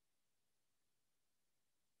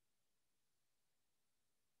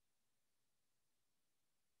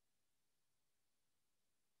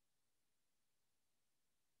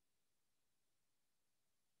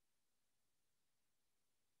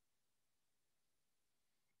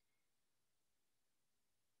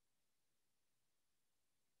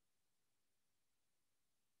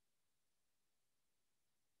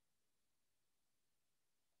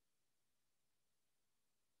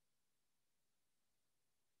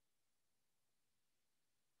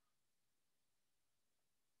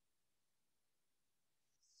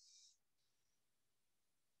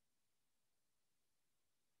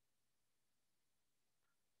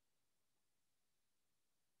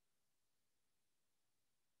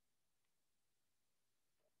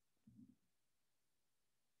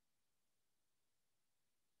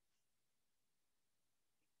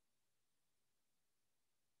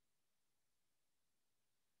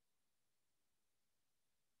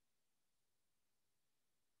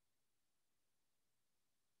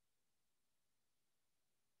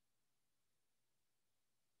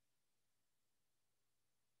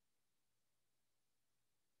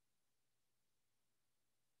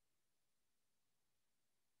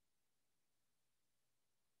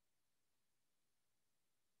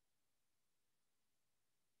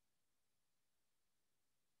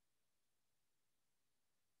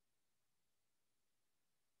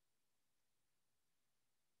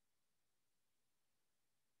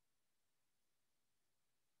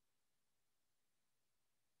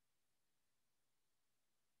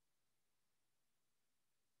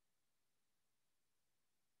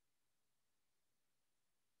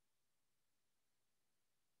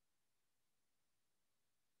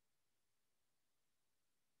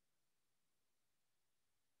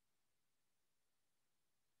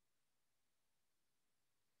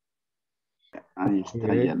 Ahí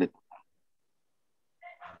está, ya le...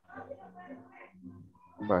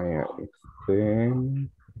 Vaya,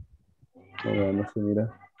 no se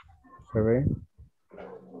mira. ¿Se ve?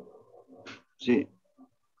 Sí.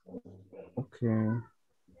 Ok.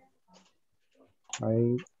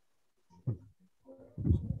 Ahí.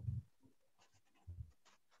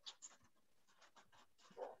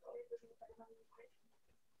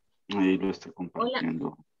 Ahí lo estoy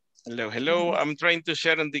compartiendo. Hello. I'm trying to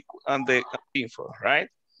share on the info,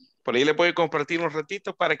 right? Por ahí le puedo compartir un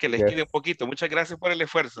ratito para que les quede un poquito. Muchas gracias por el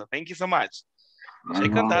esfuerzo. Thank you so much.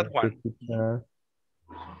 Check on that one.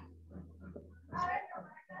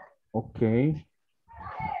 Ok.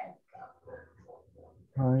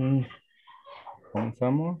 Ahí.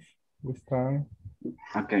 Comenzamos. Está.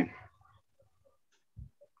 Ok.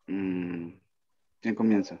 ¿Quién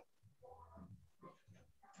comienza?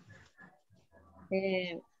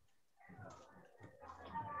 ¿Qué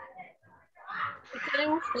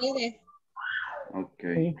quieren ustedes? Ok.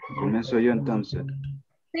 Comienzo yo entonces.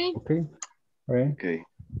 Sí. Ok. Okay.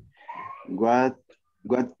 What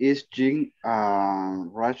is Jim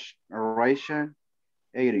Rachel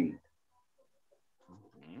eating?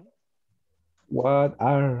 What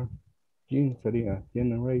are sería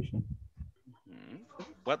generation?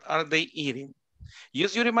 What are they eating?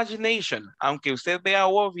 Use your imagination. Aunque usted vea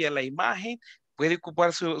obvia la imagen, puede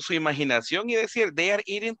ocupar su imaginación y decir, they are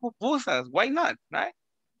eating pupusas. Why not? Right?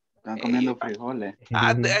 Están comiendo frijoles.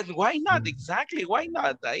 Why not? Exactly. Why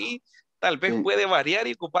not? Ahí tal vez puede variar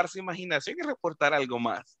y ocupar su imaginación y reportar algo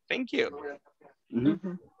más. Thank you.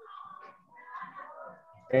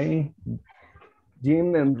 Okay.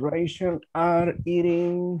 Jim and Rachel are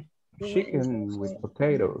eating chicken with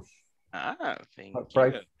potatoes. Thank you.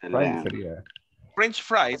 Fries sería. French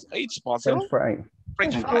fries. It's possible. French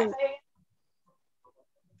fries.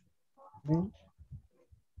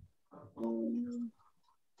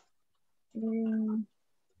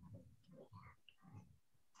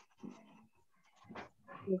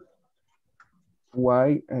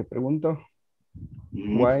 Why, pregunto,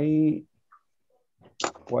 why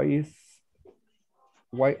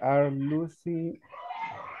are Lucy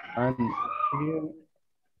and Steve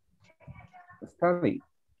studying?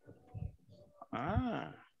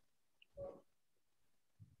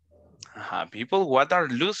 People, what are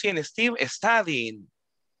Lucy and Steve studying?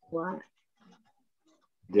 What?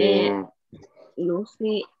 They're...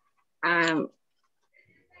 Lucy,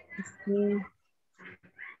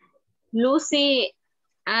 Lucy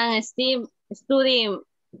and Steve studying.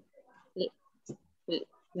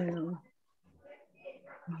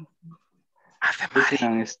 Lucy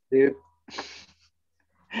and Steve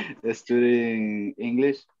studying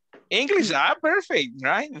English. English, perfect,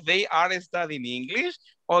 right? They are studying English.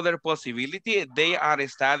 Other possibility, they are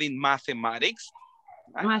studying mathematics.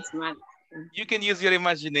 Mathematics. You can use your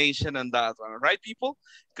imagination on that one, right, people?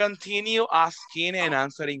 Continue asking and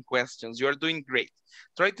answering questions. You're doing great.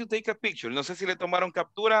 Try to take a picture. No sé si le tomaron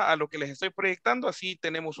captura a lo que les estoy proyectando, así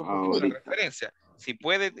tenemos un poquito de referencia. Si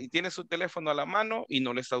puede y tiene su teléfono a la mano y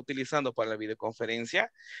no lo está utilizando para la videoconferencia,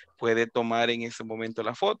 puede tomar en ese momento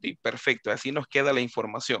la foto y perfecto, así nos queda la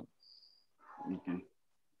información.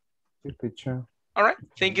 Picture. All right,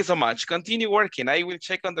 thank you so much. Continue working. I will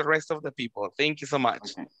check on the rest of the people. Thank you so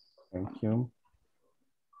much. Okay. Thank you.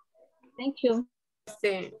 Thank you.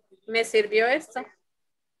 Sí, me sirvió esto.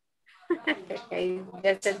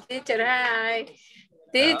 That's a teacher. Hi.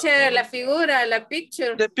 Teacher, la figura, la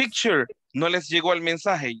picture. The picture. No les llegó el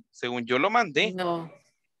mensaje. Según yo lo mandé. No.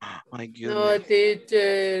 Oh, my goodness. No,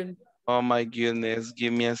 teacher. Oh my goodness.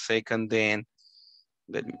 Give me a second then.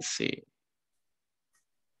 Let me see.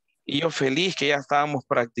 Y yo feliz que ya estábamos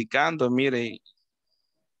practicando. Mire.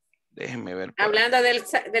 Déjenme ver. Hablando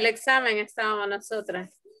del examen estábamos nosotras.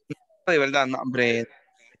 De verdad, no, hombre.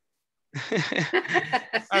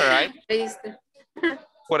 All right.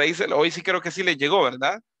 Por ahí, hoy sí creo que sí les llegó,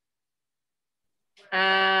 ¿verdad?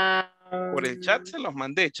 Por el chat se los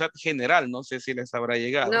mandé, chat general, no sé si les habrá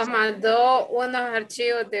llegado. Nos mandó unos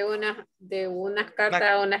archivos de unas cartas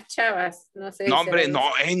a unas chavas. No sé. No, hombre, no,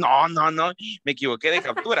 no, me equivoqué de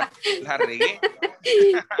captura, la regué.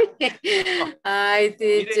 Ay,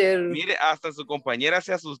 teacher. Mire, hasta su compañera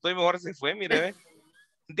se asustó y mejor se fue, mire, ve.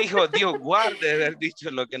 Dijo, guarde haber dicho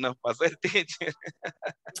lo que nos pasó el teacher.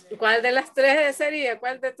 ¿Cuál de las tres sería?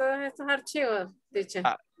 ¿Cuál de todos estos archivos, teacher?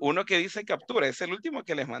 Uno que dice captura, es el último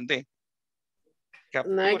que les mandé.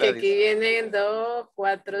 Captura, no, que aquí vienen 2,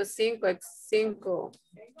 4, 5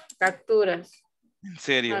 capturas. ¿En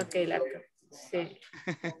serio? Ok, sí.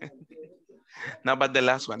 No, but the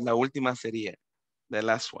last one, la última sería. The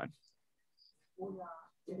last one.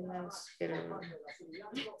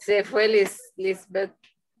 Se fue Lisbeth.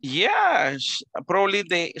 Yeah,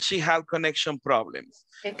 probably she had connection problems.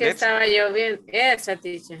 Es que estaba lloviendo. Esa,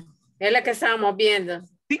 teacher. Es la que estábamos viendo.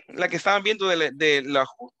 Sí, la que estaban viendo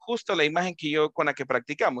justo la imagen que con la que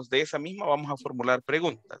practicamos. De esa misma vamos a formular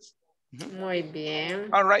preguntas. Muy bien.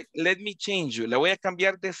 All right, let me change you. La voy a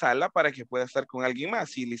cambiar de sala para que pueda estar con alguien más.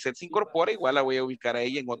 Si Lisette se incorpora, igual la voy a ubicar a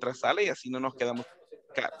ella en otra sala y así no nos quedamos.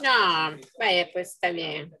 No, vaya, pues está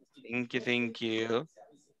bien. Thank you, thank you.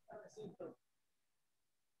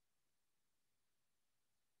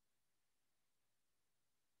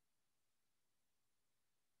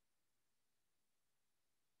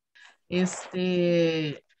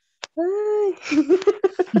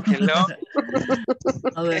 Hello.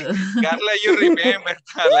 A ver. Carla, you remember,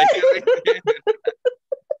 Carla, you remember.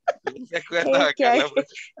 ¿Se acuerda, Carla?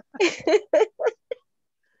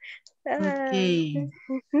 Okay.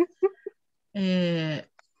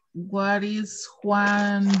 What is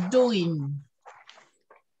Juan doing?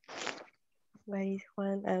 What is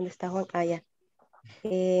Juan? ¿Dónde está Juan? Ah, ya.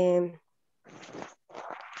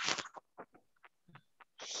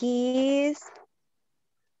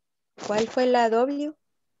 ¿Cuál fue la W?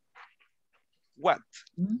 What?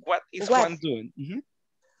 What is Juan doing?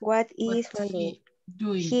 What is Juan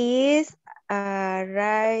doing? He is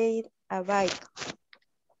ride a bike.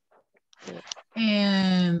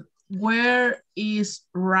 And where is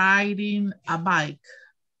riding a bike?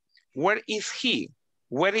 Where is he?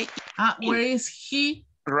 Where is he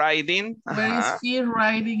riding? Where is he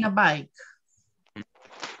riding a bike?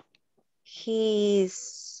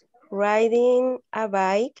 He's riding a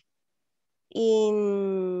bike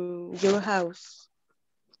in your house.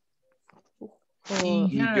 In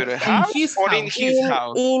your house or in his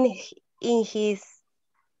house?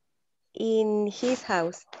 In his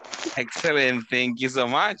house. Excellent, thank you so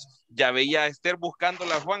much. Ya veía a Esther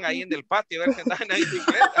buscándola a Juan ahí en el patio a ver si andaba en la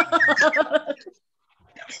bicicleta.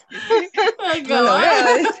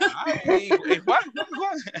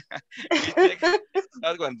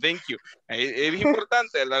 Juan, thank you. Es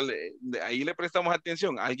importante, ahí le prestamos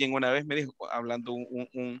atención. Alguien una vez me dijo, hablando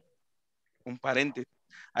un paréntesis,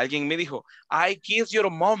 alguien me dijo, I kiss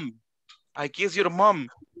your mom. I kiss your mom.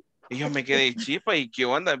 Y yo me quedé chipa, ¿y qué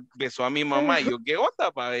onda? Besó a mi mamá. Y yo, ¿qué onda,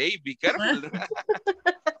 pa? Hey, be careful.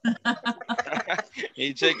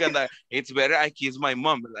 Y check on that. It's better I kiss my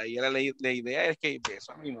mom. La idea es que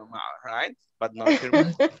beso a mi mamá, right? But not her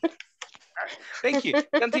mom. Thank you.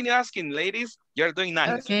 Continue asking, ladies. You're doing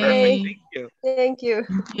nice. Okay. Perfect. Thank you. Thank you.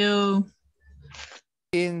 Thank you.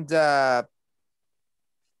 In the...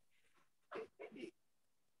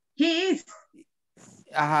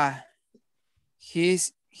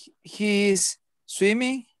 He's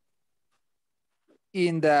swimming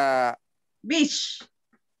in the beach.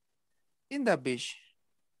 In the beach.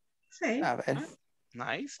 Sí. A ver.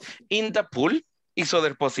 Nice. In the pool is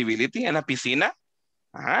other possibility. En la piscina.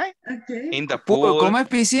 Right. Okay. In the pool. ¿Cómo es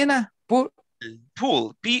piscina? Pool.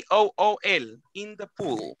 P-O-O-L. In the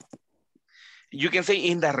pool. You can say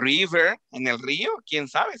in the river. En el río. ¿Quién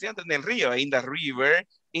sabe si anda en el río? In the river.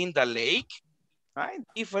 In the lake. Right.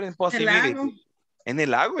 Different possibilities. En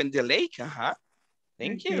el lago, in the lake. Ajá.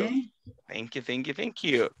 Thank you. Thank you, thank you, thank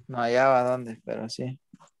you. No hallaba dónde, pero sí.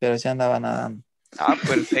 Pero sí andaba nadando. Ah,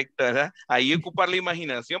 perfecto, ¿verdad? Ahí ocupar la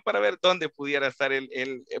imaginación para ver dónde pudiera estar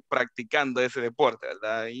él practicando ese deporte,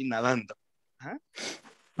 ¿verdad? Y nadando. ¿Ah?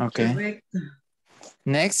 Ok. Correcto.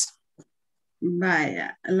 Next.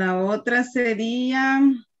 Vaya, la otra sería...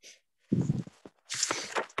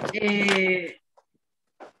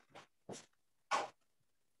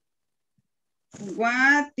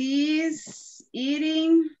 what is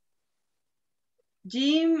eating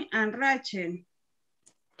Jim and Rachel?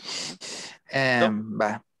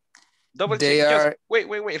 Double check.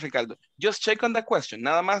 Wait, Ricardo. Just check on the question.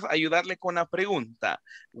 Nada más ayudarle con la pregunta.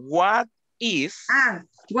 What is...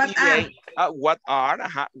 what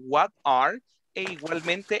are, e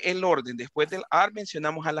igualmente el orden. Después del are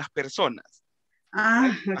mencionamos a las personas.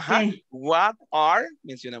 Ok. What are,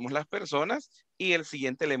 mencionamos las personas. Y el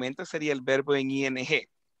siguiente elemento sería el verbo en ing.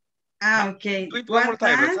 Ok.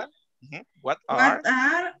 What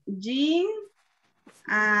are Jim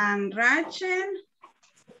and Rachel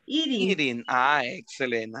eating?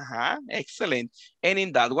 Excellent. Excellent. And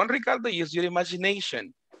in that one, Ricardo, use your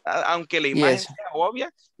imagination. Aunque la imagen sea obvia,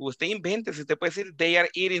 usted invente. Si usted puede decir, they are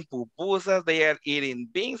eating pupusas, they are eating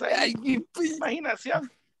beans. Imaginación.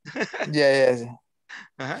 Yes.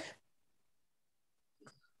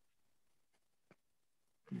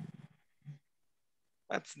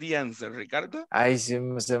 That's the answer, Ricardo. Ay, se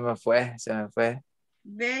me fue.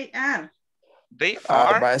 They are. They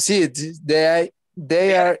are. Sí, they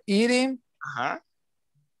They are eating Uh-huh.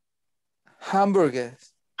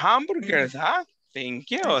 hamburgers. Hamburgers, huh?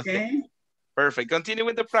 Thank you. Okay. Perfect. Continue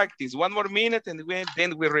with the practice. One more minute and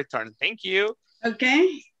then we return. Thank you.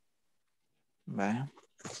 Okay. Vale.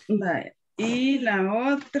 Vale. Y la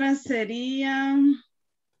otra sería...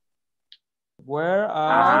 Where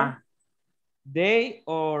are they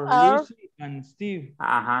or Lucy and Steve?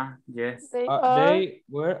 Yes.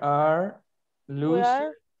 Where are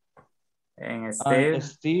Lucy And and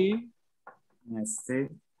Steve?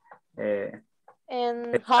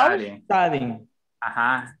 En house. Studying.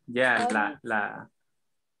 Yeah,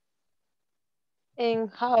 En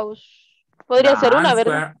house. Podría ser una,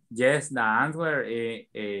 ¿verdad? Yes, the answer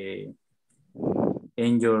in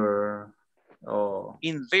your...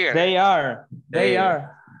 In there. They are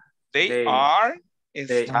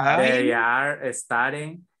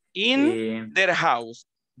studying in their house.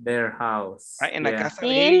 Their house. Right? En la casa de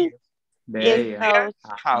In ellos. Their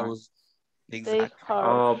house. Exactly.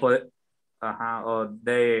 Or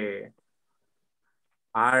they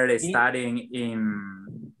are studying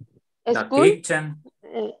in the kitchen.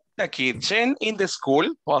 The kitchen, in the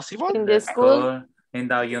school, possible. In the school. In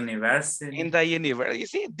the university. In the university. You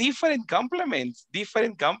see, different compliments.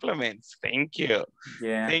 Thank you.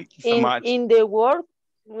 Yeah. Thank you so much. In the work.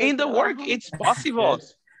 In the work, it's possible.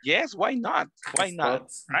 Yes, why not? Right?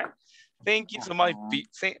 Thank you so much.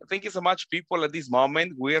 Thank you so much, people. At this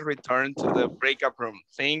moment, we return to the breakout room.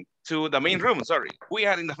 To the main room, sorry. We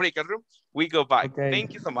are in the breakout room. We go back. Okay.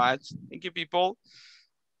 Thank you so much. Thank you, people.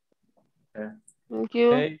 Thank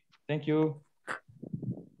you. Okay. Thank you.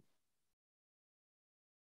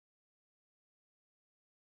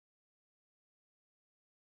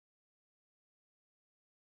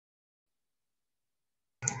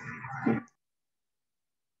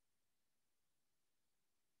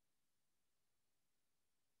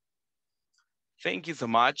 Thank you so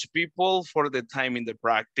much, people, for the time in the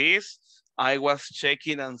practice. I was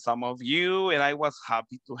checking on some of you and I was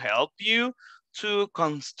happy to help you to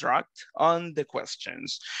construct on the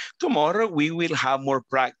questions. Tomorrow we will have more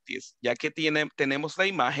practice. Ya que tenemos la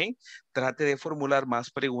imagen, trate de formular más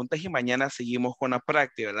preguntas y mañana seguimos con la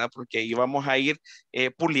práctica, ¿verdad? Porque ahí vamos a ir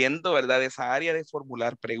puliendo, ¿verdad? Esa área de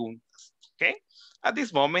formular preguntas, ¿ok? At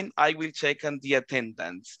this moment, I will check on the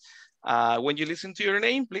attendance. When you listen to your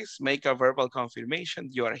name, please make a verbal confirmation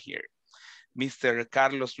you are here. Mr.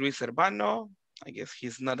 Carlos Luis Hermano, I guess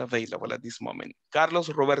he's not available at this moment. Carlos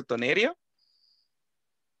Roberto Nerio.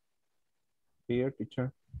 Here,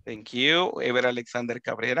 teacher. Thank you. Ever Alexander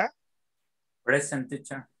Cabrera. Present,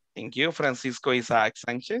 teacher. Thank you. Francisco Isaac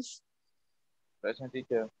Sánchez. Present,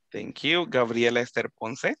 teacher. Thank you. Gabriela Esther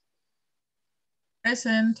Ponce.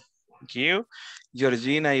 Present. Thank you.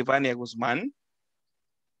 Georgina Ivania Guzmán.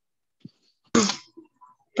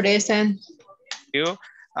 Present. Thank you.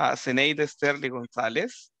 Zeneida Sterly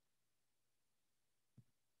González.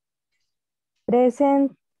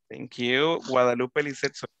 Present. Thank you. Guadalupe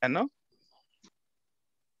Lizeth Soriano.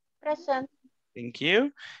 Present. Thank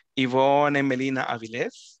you. Yvonne Emelina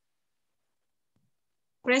Avilés.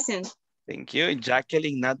 Present. Thank you.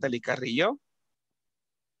 Jacqueline Natalie Carrillo.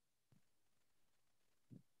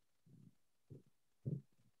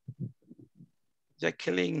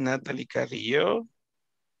 Jacqueline Natalie Carrillo.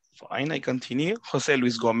 Fine, I continue. José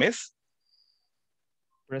Luis Gómez.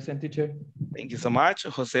 Present, teacher. Thank you so much.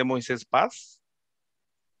 José Moisés Paz.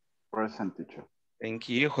 Present, teacher. Thank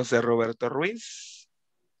you. José Roberto Ruiz.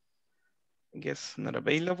 I guess not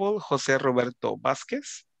available. José Roberto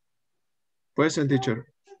Vázquez. Present, teacher.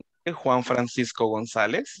 Juan Francisco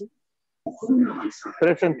González.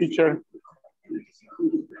 Present, teacher.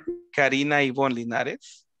 Karina Ivonne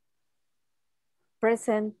Linares.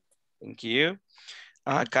 Present. Thank you.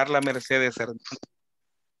 Carla Mercedes Hernández.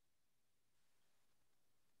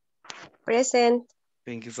 Present.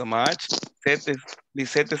 Thank you so much.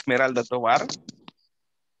 Lisette Esmeralda Tobar.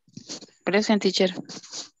 Present, teacher.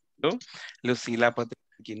 Lucila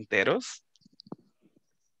Patricia Quinteros.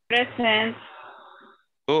 Present.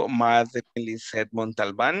 Madre Lisette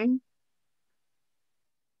Montalbán.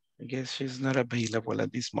 I guess she's not available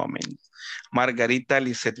at this moment. Margarita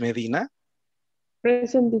Lisette Medina.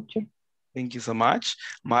 Present, teacher. Thank you so much.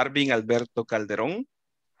 Marvin Alberto Calderón.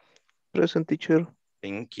 Present, teacher.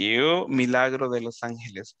 Thank you. Milagro de Los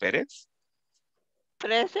Ángeles Pérez.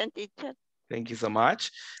 Present, teacher. Thank you so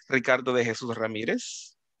much. Ricardo de Jesús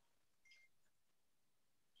Ramírez.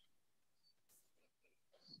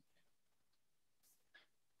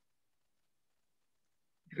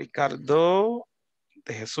 Ricardo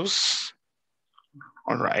de Jesús.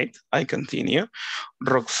 All right, I continue.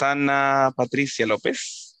 Roxana Patricia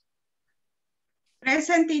López.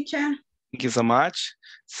 Present, teacher. Thank you so much.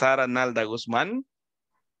 Sara Nalda Guzman.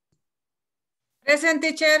 Present,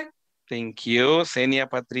 teacher. Thank you. Senia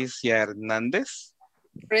Patricia Hernandez.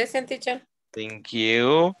 Present, teacher. Thank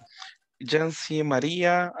you. Jancy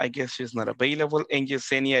Maria, I guess she's not available. And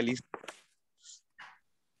Yesenia Elisa.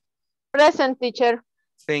 Present, teacher.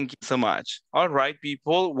 Thank you so much. All right,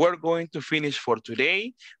 people, we're going to finish for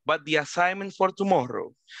today, but the assignment for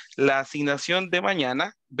tomorrow, la asignación de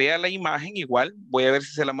mañana, vea la imagen igual, voy a ver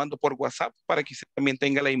si se la mando por WhatsApp para que usted también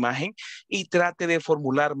tenga la imagen y trate de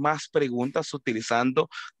formular más preguntas utilizando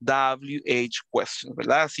WH questions,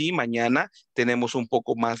 ¿verdad? Así mañana tenemos un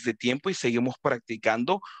poco más de tiempo y seguimos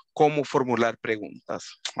practicando cómo formular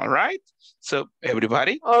preguntas. All right? So,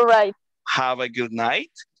 everybody, all right. Have a good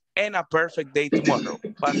night. And a perfect day tomorrow.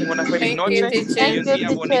 Pasen una feliz noche y un día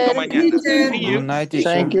bonito mañana. Good night, teacher.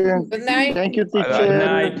 Thank you. Good night. Thank you, teacher. Good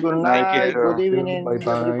night. Good night. Good evening,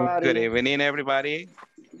 Bye-bye. everybody. Good evening, everybody.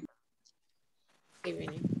 Good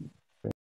evening.